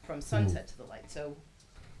from Sunset to the light. So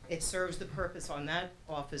it serves the purpose on that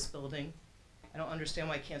office building. I don't understand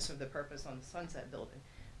why it can't serve the purpose on the Sunset building.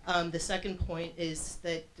 The second point is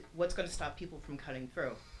that what's going to stop people from cutting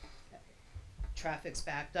through? Traffic's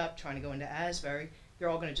backed up, trying to go into Asbury. They're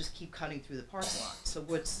all going to just keep cutting through the parking lot. So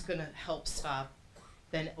what's going to help stop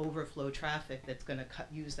then overflow traffic that's going to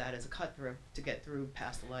use that as a cut through to get through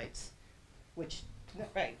past the lights? Which,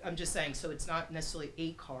 right, I'm just saying, so it's not necessarily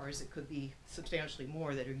 8 cars, it could be substantially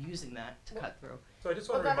more that are using that to cut through. So I just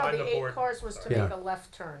Well, want to no, remind the the board. 8 cars was to Yeah. make a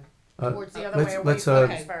left turn Uh, towards the other let's- way away let's, from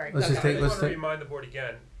uh, Asbury. let's just I take- just let's want to take- remind the board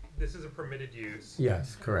again, this is a permitted use.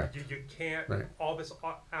 Yes, correct. You can't, Right. all this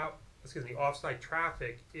off-site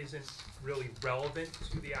traffic isn't really relevant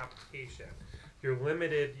to the application. You're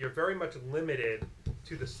very much limited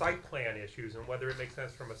to the site plan issues and whether it makes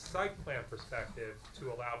sense from a site plan perspective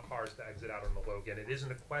to allow cars to exit out on the Logan. It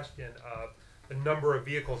isn't a question of the number of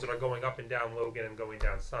vehicles that are going up and down Logan and going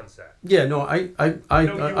down Sunset. Yeah, no, I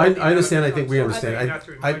understand. I think we understand.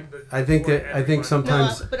 I think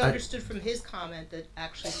sometimes. No, but understood from his comment that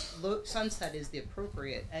actually Sunset is the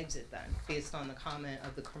appropriate exit then, based on the comment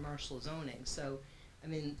of the commercial zoning. So, I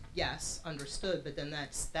mean, yes, understood, but then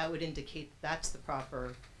that would indicate that's the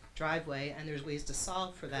proper driveway, and there's ways to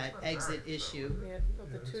solve for that exit issue. Yeah,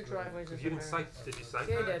 the 2 driveways is You didn't very- did you cite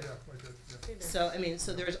Yeah, he that? did. Yeah, I did, yeah. He did. So, I mean,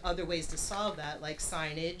 so there's other ways to solve that, like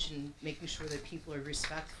signage and making sure that people are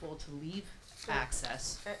respectful to leave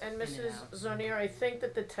access. And in and Mrs. out. Zonier, I think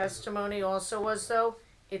that the testimony also was though,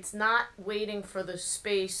 it's not waiting for the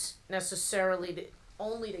space necessarily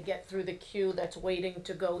only to get through the queue that's waiting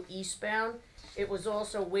to go eastbound. It was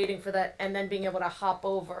also waiting for that and then being able to hop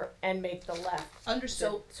over and make the left.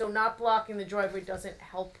 Understood. So not blocking the driveway doesn't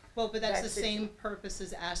help. Well, but that's the That's it. same purpose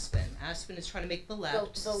as Aspen. Aspen is trying to make the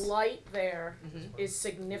left. The light there Mhm. is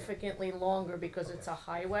significantly longer because it's a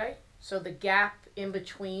highway. So the gap in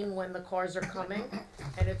between when the cars are coming,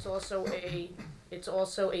 and it's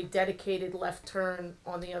also a dedicated left turn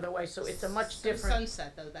on the other way. So it's a much So different.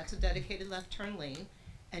 Sunset though, that's a dedicated left turn lane.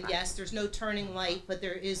 And yes, there's no turning light, but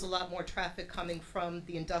there is a lot more traffic coming from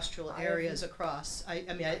the industrial areas across. I mean,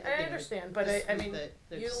 I you know, understand, but this I week mean, that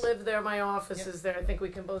you there's- live there, my office is there. I think we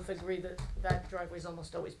can both agree that that driveway's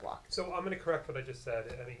almost always blocked. So I'm going to correct what I just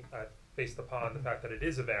said. I mean, based upon the fact that it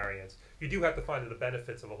is a variance, you do have to find that the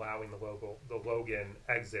benefits of allowing the Logan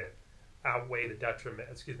exit outweigh the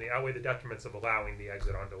detriments of allowing the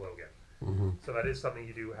exit onto Logan. Mm-hmm. So that is something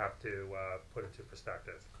you do have to put into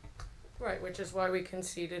perspective. Right, which is why we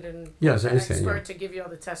conceded and Yes, I an understand, expert yeah. to give you all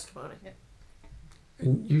the testimony.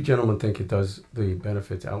 And you gentlemen think it does, the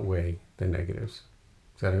benefits outweigh the negatives.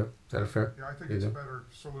 Is that a fair? Yeah, I think it's a either? better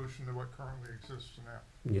solution than what currently exists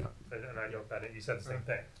now. Yeah. And I know, Bennett, you said the same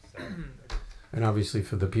thing. So. And obviously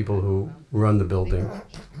for the people who run the building.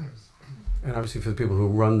 And obviously for the people who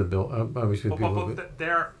run the obviously the people who.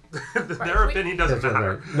 Their opinion doesn't That's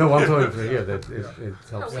matter. right. No, I'm talking for, yeah, that it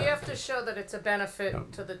No, helps. we have to show that it's a benefit Yeah.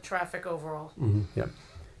 to the traffic overall. Mm-hmm,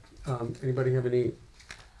 yeah. Anybody have any?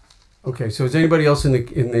 Okay, so is anybody else in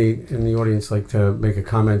the audience like to make a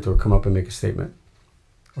comment or come up and make a statement,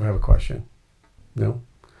 or have a question? No.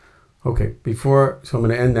 Okay. So I'm going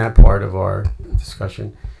to end that part of our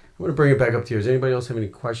discussion. I'm going to bring it back up to you. Does anybody else have any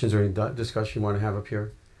questions or any discussion you want to have up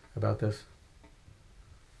here about this?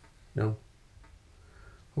 No.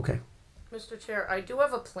 Okay. Mr. Chair, I do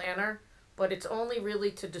have a planner, but it's only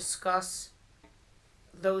really to discuss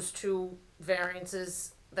those 2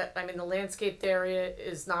 variances. The landscaped area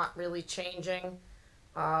is not really changing.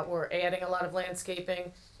 We're adding a lot of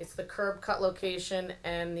landscaping. It's the curb cut location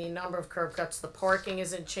and the number of curb cuts. The parking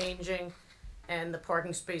isn't changing, and the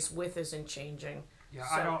parking space width isn't changing. Yeah,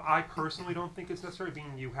 So- I personally don't think it's necessary,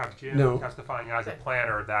 being you have Jim No. testifying as a Okay.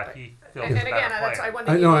 planner that he feels And it's a again, better that's, I plan. wanted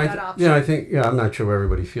to I give know. you that option. Yeah, I think. Yeah, I'm not sure where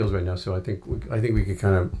everybody feels right now. So I think we could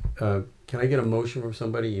kind of. Can I get a motion from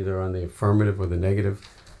somebody either on the affirmative or the negative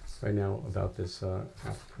right now about this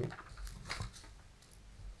applicant?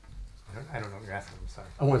 I don't know what you're asking. I'm sorry.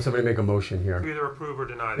 I want somebody to make a motion here. To either approve or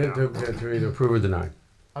deny the To application. to either approve or deny.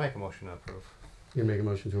 I'll make a motion to approve. You make a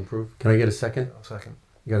motion to approve. Can I get a second? Second.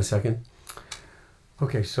 You got a second?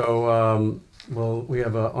 Okay, so well, we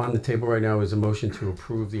have on the table right now is a motion to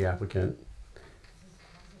approve the applicant.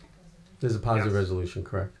 There's a positive Yes. resolution,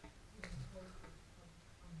 correct?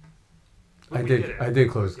 But I we did. it. I did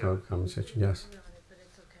close Yeah. the conversation. Yes.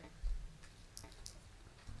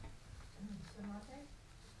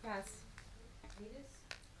 Yes.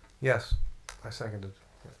 Yes. I seconded.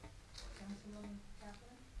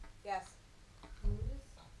 Yes.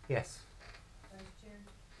 Yes.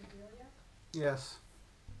 Yes.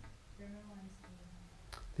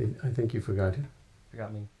 I think you forgot. You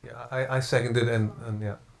got me. Yeah, I seconded and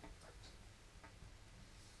yeah.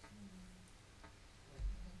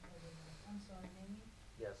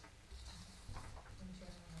 Yes.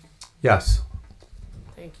 Yes.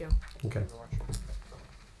 Thank you. Okay.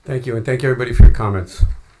 Thank you, and thank you everybody for your comments.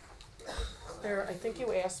 There, I think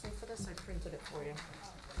you asked me for this. I printed it for you.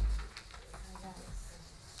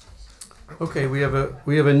 Okay, we have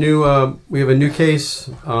a new case.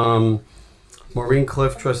 Maureen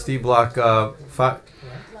Cliff, trustee block 5.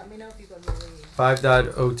 Let me know if you go to the lead.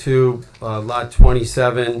 5.02, lot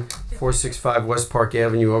 27, 465 West Park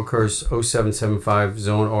Avenue, Oakhurst, 0775,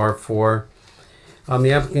 zone R4.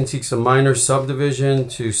 The applicant seeks a minor subdivision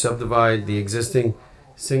to subdivide the existing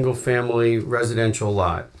single-family residential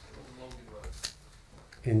lot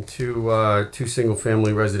into two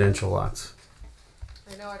single-family residential lots.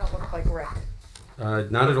 I know I don't look like Rick.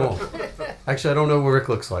 Not at all. Actually, I don't know what Rick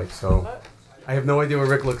looks like, so I have no idea what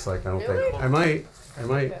Rick looks like. I don't Really? think. I might.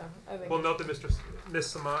 Yeah, I think. We'll note that Ms.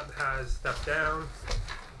 Samant has stepped down.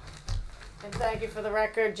 And thank you for the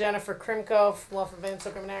record, Jennifer Krimko, from Law Firm Van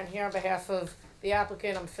Silverman Aaron here on behalf of the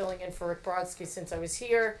applicant. I'm filling in for Rick Brodsky since I was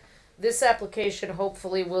here. This application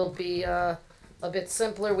hopefully will be a bit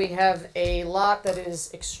simpler. We have a lot that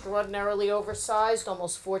is extraordinarily oversized,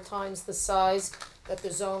 almost 4 times the size that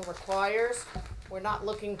the zone requires. We're not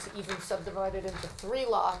looking to even subdivide it into 3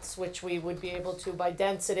 lots, which we would be able to by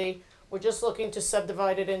density. We're just looking to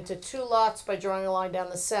subdivide it into 2 lots by drawing a line down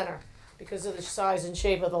the center. Because of the size and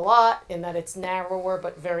shape of the lot, in that it's narrower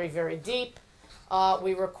but very, very deep,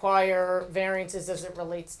 we require variances as it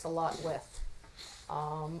relates to lot width.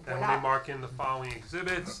 And we'll be marking the following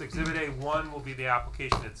exhibits. Exhibit A1 will be the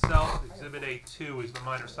application itself. Exhibit A2 is the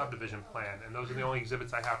minor subdivision plan, and those are the only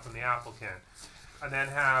exhibits I have from the applicant. I then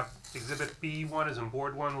have Exhibit B1 as in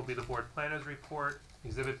Board 1 will be the Board Planner's report.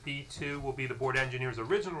 Exhibit B2 will be the Board Engineer's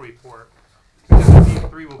original report.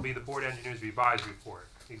 Exhibit B3 will be the Board Engineer's revised report.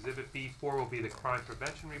 Exhibit B4 will be the Crime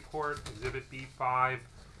Prevention report. Exhibit B5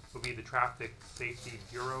 will be the Traffic Safety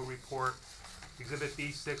Bureau report. Exhibit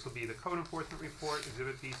B6 will be the Code Enforcement report.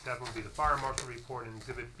 Exhibit B7 will be the Fire Marshal report. And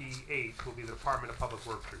Exhibit B8 will be the Department of Public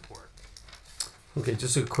Works report. Okay,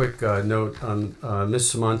 just a quick note. Ms.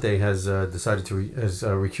 Samante has decided to has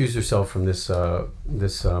recused herself from this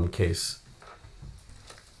case.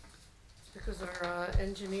 Because our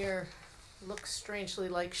engineer looks strangely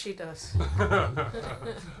like she does.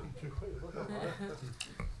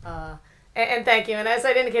 And thank you. And as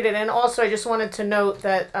I'd indicated, and also I just wanted to note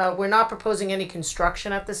that we're not proposing any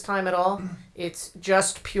construction at this time at all. It's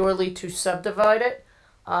just purely to subdivide it.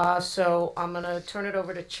 So I'm going to turn it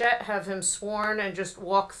over to Chet, have him sworn, and just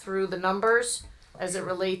walk through the numbers as it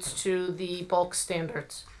relates to the bulk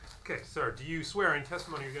standards. Okay, sir, do you swear any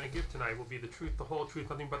testimony you're going to give tonight will be the truth, the whole truth,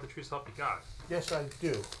 nothing but the truth, so help you God? Yes, I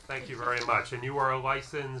do. Thank you very much. And you are a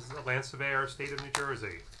licensed land surveyor, state of New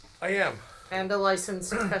Jersey, I am. And a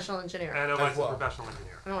licensed professional engineer. and a As licensed well. professional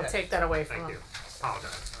engineer. I won't Yes. take that away from Thank him. you.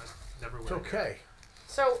 Apologize. I never would. It's okay.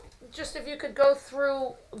 So, just if you could go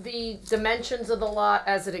through the dimensions of the lot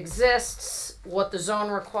as it exists, what the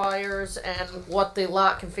zone requires, and what the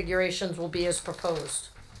lot configurations will be as proposed.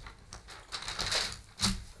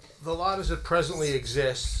 The lot as it presently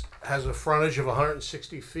exists has a frontage of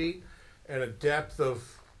 160 feet and a depth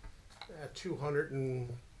of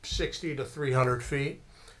 260 to 300 feet.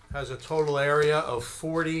 Has a total area of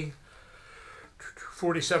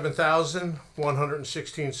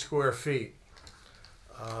 47,116 square feet.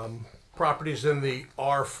 Property's in the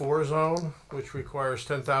R4 zone, which requires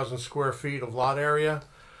 10,000 square feet of lot area,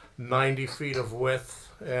 90 feet of width,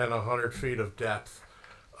 and 100 feet of depth.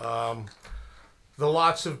 The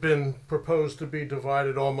lots have been proposed to be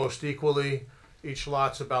divided almost equally Each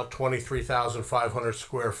lot's about 23,500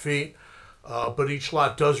 square feet, but each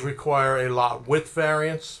lot does require a lot width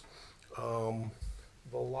variance. The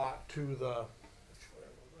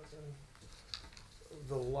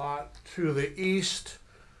lot to the east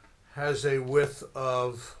has a width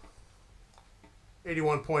of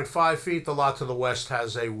 81.5 feet. The lot to the west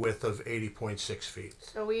has a width of 80.6 feet.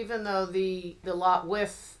 So even though the lot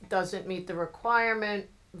width doesn't meet the requirement,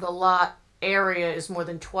 the lot area is more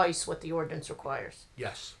than twice what the ordinance requires.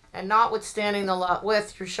 Yes. And notwithstanding the lot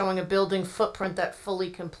width, you're showing a building footprint that fully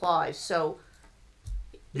complies. So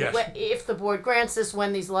Yes. if the board grants this,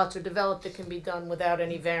 when these lots are developed, it can be done without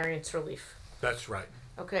any variance relief. That's right.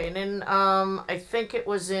 Okay, and then I think it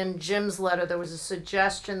was in Jim's letter, there was a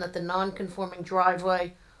suggestion that the non-conforming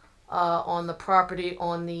driveway on the property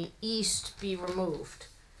on the east be removed,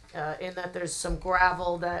 in that there's some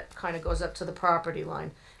gravel that kind of goes up to the property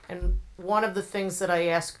line. And one of the things that I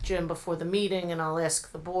asked Jim before the meeting, and I'll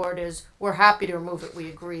ask the board, is we're happy to remove it. We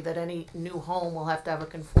agree that any new home will have to have a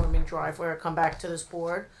conforming driveway or come back to this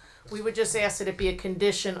board. We would just ask that it be a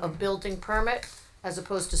condition of building permit as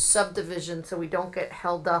opposed to subdivision, so we don't get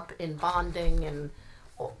held up in bonding and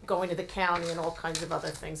going to the county and all kinds of other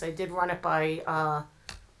things. I did run it by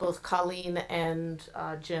both Colleen and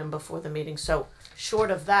Jim before the meeting. So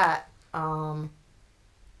short of that, I'm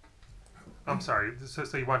sorry.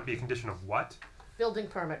 So you want it to be a condition of what? building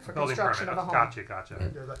permit for Building construction permit. of a home. Gotcha.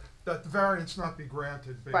 Yeah, that the variance not be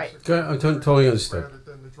granted, Right. basically. Okay, I totally understood. Granted,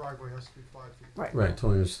 then the driveway has to be 5 feet. Right. Right,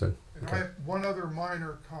 totally understood. And I Okay. have one other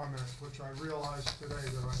minor comment, which I realized today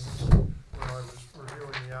that I missed when I was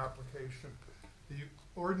reviewing the application. The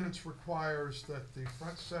ordinance requires that the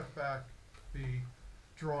front setback be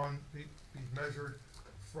measured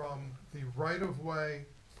from the right-of-way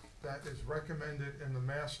that is recommended in the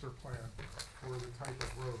master plan for the type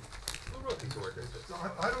of road. Who wrote these ordinances?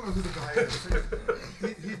 I don't know who the guy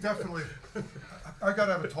is. He definitely, I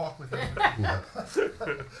gotta have a talk with him.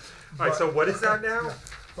 All right. So what is that now? Yeah,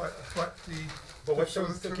 But the. But what's so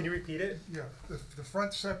so can you repeat it? Yeah, the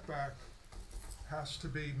front setback has to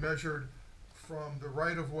be measured from the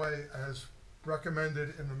right-of-way as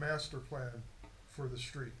recommended in the master plan for the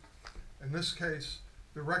street. In this case,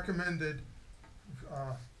 the recommended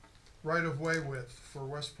right-of-way width for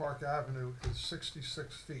West Park Avenue is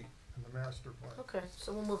 66 feet in the master plan. Okay,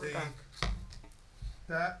 so we'll move it back.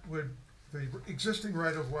 The existing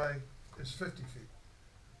right-of-way is 50 feet.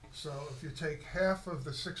 So if you take half of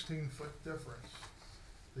the 16-foot difference,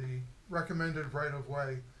 the recommended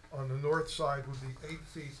right-of-way on the north side would be 8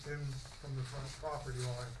 feet in from the front property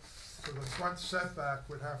line. So the front setback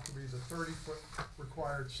would have to be the 30-foot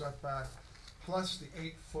required setback plus the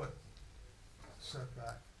 8-foot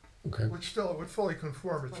setback. Okay. Which still would fully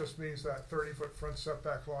conform, it just means that 30-foot front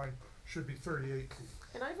setback line should be 38 feet.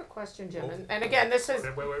 And I have a question, Jim, and again, this is,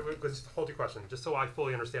 Wait. Just hold your question, just so I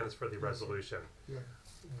fully understand this for the resolution. Yeah.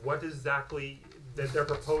 What exactly that they're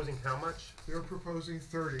proposing? How much? They're proposing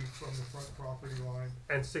 30 from the front property line,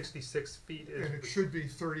 And 66 feet is. and it should be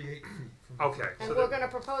 38 feet from the Okay. front. and so we're the- gonna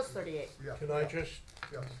propose 38. Yeah, Can I just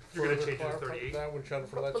yes. You're gonna further change it to clarify 38? that when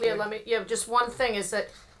Jennifer lets Well, me? yeah, just one thing is that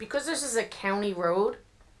because this is a county road,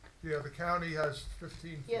 Yeah, the county has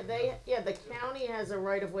 15 feet. the county has a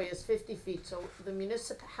right of way is 50 feet, so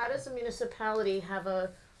how does a municipality have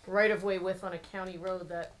a right of way width on a county road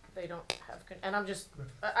that they don't have, and I don't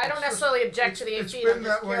It's necessarily object to the 8 It's feet, I'm been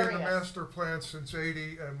just that way in the curious. master plan since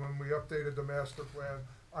 80, and when we updated the master plan,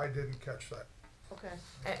 I didn't catch that.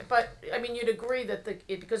 Okay, but, I mean, you'd agree that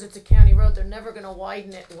because it's a county road, they're never gonna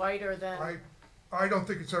widen it wider than. I don't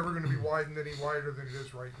think it's ever gonna be widened any wider than it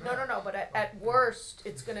is right now. No, but at worst,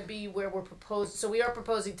 it's gonna be where we're proposed, so we are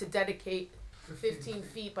proposing to dedicate 15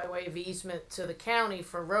 feet by way of easement to the county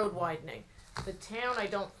for road widening. The town, I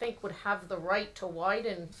don't think, would have the right to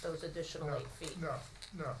widen those additional 8 feet. No.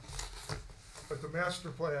 But the master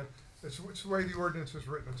plan, it's the way the ordinance is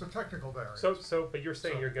written, it's a technical variance. But you're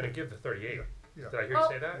saying you're gonna give the 38. Yeah. Did I hear you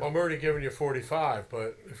say that? Well, I'm already giving you 45,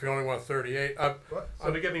 but if you only want 38, What?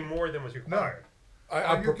 So they're giving more than was required. Are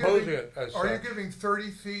I'm you proposing giving- it as Are you such, giving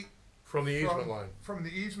 30 feet from the easement line. from the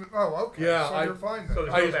easement? Oh, okay, Yeah, so you're fine then. So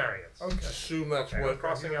there's I- no variance. Okay. Assume that's Okay, I'm what.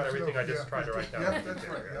 crossing out everything I just tried to write down. Yeah, that's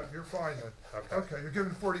right, yeah, you're fine then. Okay, you're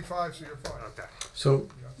giving 45, so you're fine. Okay. So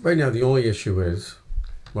right now the only issue is,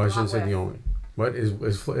 well, I shouldn't say the only. What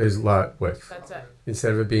is lot width? That's it.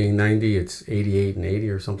 Instead of it being 90, it's 88 and 80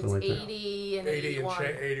 or something It's like that. 80 and 80 and 81.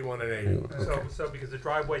 81 and 80. Anyway, So because the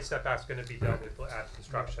driveway setback's gonna be done at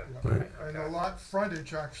construction. Yeah. Right. And the lot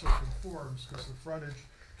frontage actually conforms, because the frontage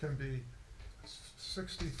can be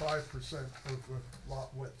 65% of the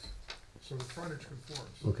lot width. so the frontage conforms.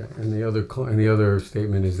 Okay, and the other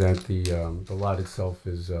statement is that the lot itself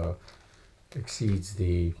is, exceeds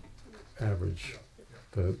the average.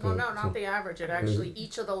 Well, no, not the average. It actually,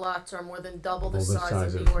 each of the lots are more than double the Double the size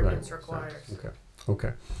size of of- the ordinance right, requires.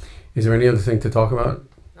 Okay. Is there any other thing to talk about?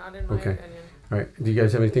 Not in my Okay. opinion. All right, do you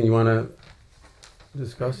guys have anything you wanna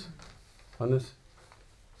discuss on this?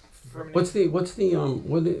 From an- What's the, what does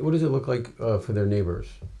it look like, for their neighbors?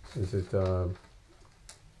 Is it, I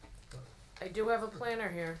do have a planner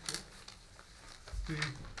here.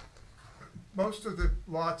 Most of the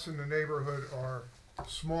lots in the neighborhood are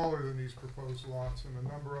smaller than these proposed lots, and a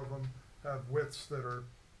number of them have widths that are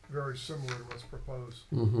very similar to what's proposed.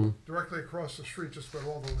 Directly across the street, just about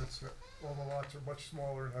all the lots are much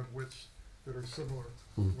smaller and have widths that are similar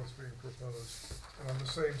to what's being proposed. And on the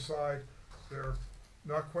same side, they're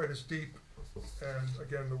not quite as deep, and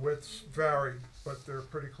again, the widths vary, but they're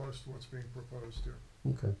pretty close to what's being proposed here.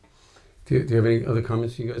 okay. Do you have any other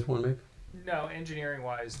comments you guys wanna make? No, engineering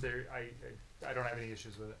wise, I don't have any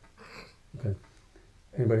issues with it. Okay.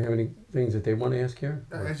 Anybody have any things that they wanna ask here?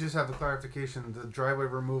 I just have a clarification. The driveway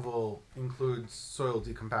removal includes soil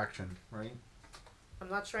decompaction, right? I'm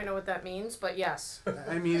not sure I know what that means, but yes.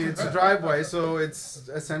 I mean, it's a driveway, so it's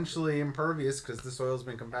essentially impervious because the soil's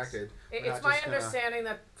been compacted. It's not my just gonna- understanding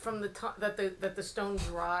that from the that the stone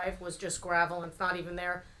drive was just gravel and it's not even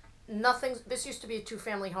there. This used to be a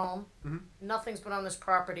two-family home. Nothing's been on this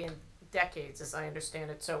property in decades, as I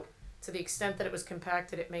understand it. So, to the extent that it was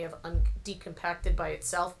compacted, it may have decompacted by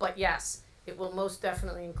itself. But yes, it will most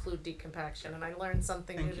definitely include decompaction. And I learned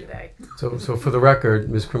something new today. So for the record,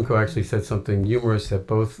 Ms. Krimko actually said something humorous that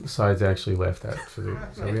both sides actually laughed at. So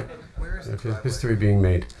Where is the driveway? history being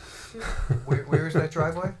made. Where is that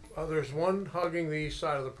driveway? There's one hugging the east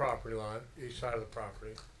side of the property line, east side of the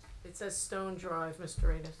property. It says Stone Drive, Mr.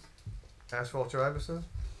 Radis. Asphalt Drive, it says?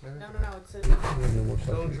 Maybe? No, it says.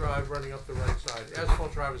 Stone Drive running up the right side.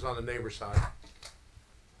 Asphalt Drive is on the neighbor side.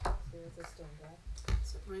 There's a Stone Drive.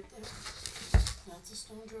 Is it right there? That's a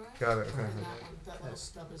Stone Drive. Got it, okay. And that little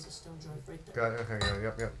stub is a Stone Drive right there. Got it, okay,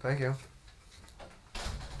 yep, thank you.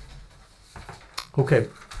 Okay.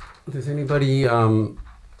 Does anybody have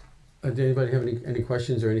any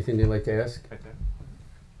questions or anything they'd like to ask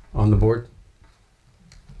on the board?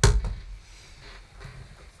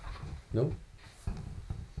 No?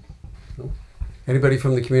 No? Anybody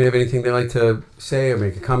from the community have anything they'd like to say or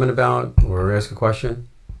make a comment about or ask a question?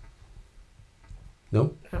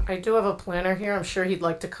 No? I do have a planner here. I'm sure he'd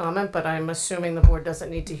like to comment, but I'm assuming the board doesn't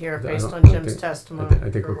need to hear it I based don't- on I don't Jim's think- testimony. I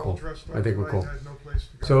think we're cool. I think we're cool. Had no place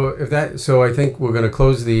to go. So I think we're gonna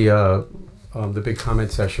close the big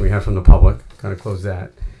comment session we have from the public, kind of close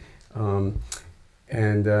that.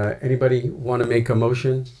 Anybody want to make a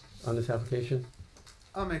motion on this application?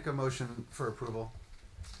 I'll make a motion for approval.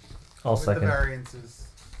 I'll With second. the variances.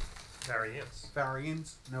 Variance.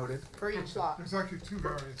 Noted. For each lot. There's actually two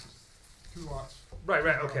variances, two lots. Right,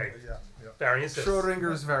 okay. Yeah. Variances.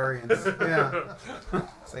 Schrodinger's variance. Yeah.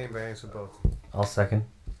 Same variance for both. I'll second.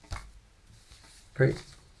 Great.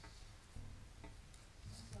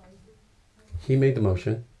 He made the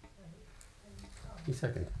motion. He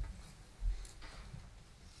seconded.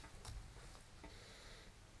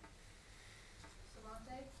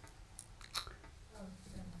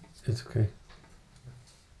 It's okay.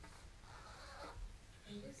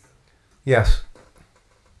 Yes.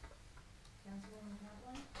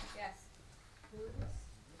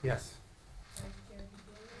 Yes.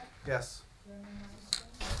 Yes.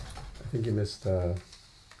 I think you missed. Yeah.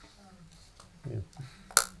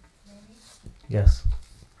 Yes.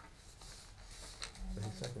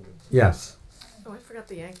 Yes. Oh, I forgot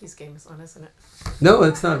the Yankees game is on, isn't it? No,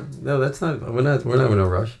 it's not. No, that's not. We're not in a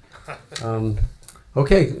rush.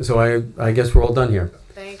 Okay, so I guess we're all done here.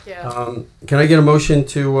 Thank you. Can I get a motion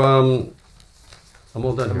to? I'm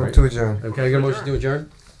all done. I here, move right? to adjourn. Can I get a motion to adjourn?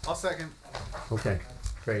 I'll second. Okay,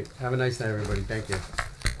 great. Have a nice night, everybody. Thank you.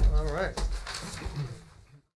 All right.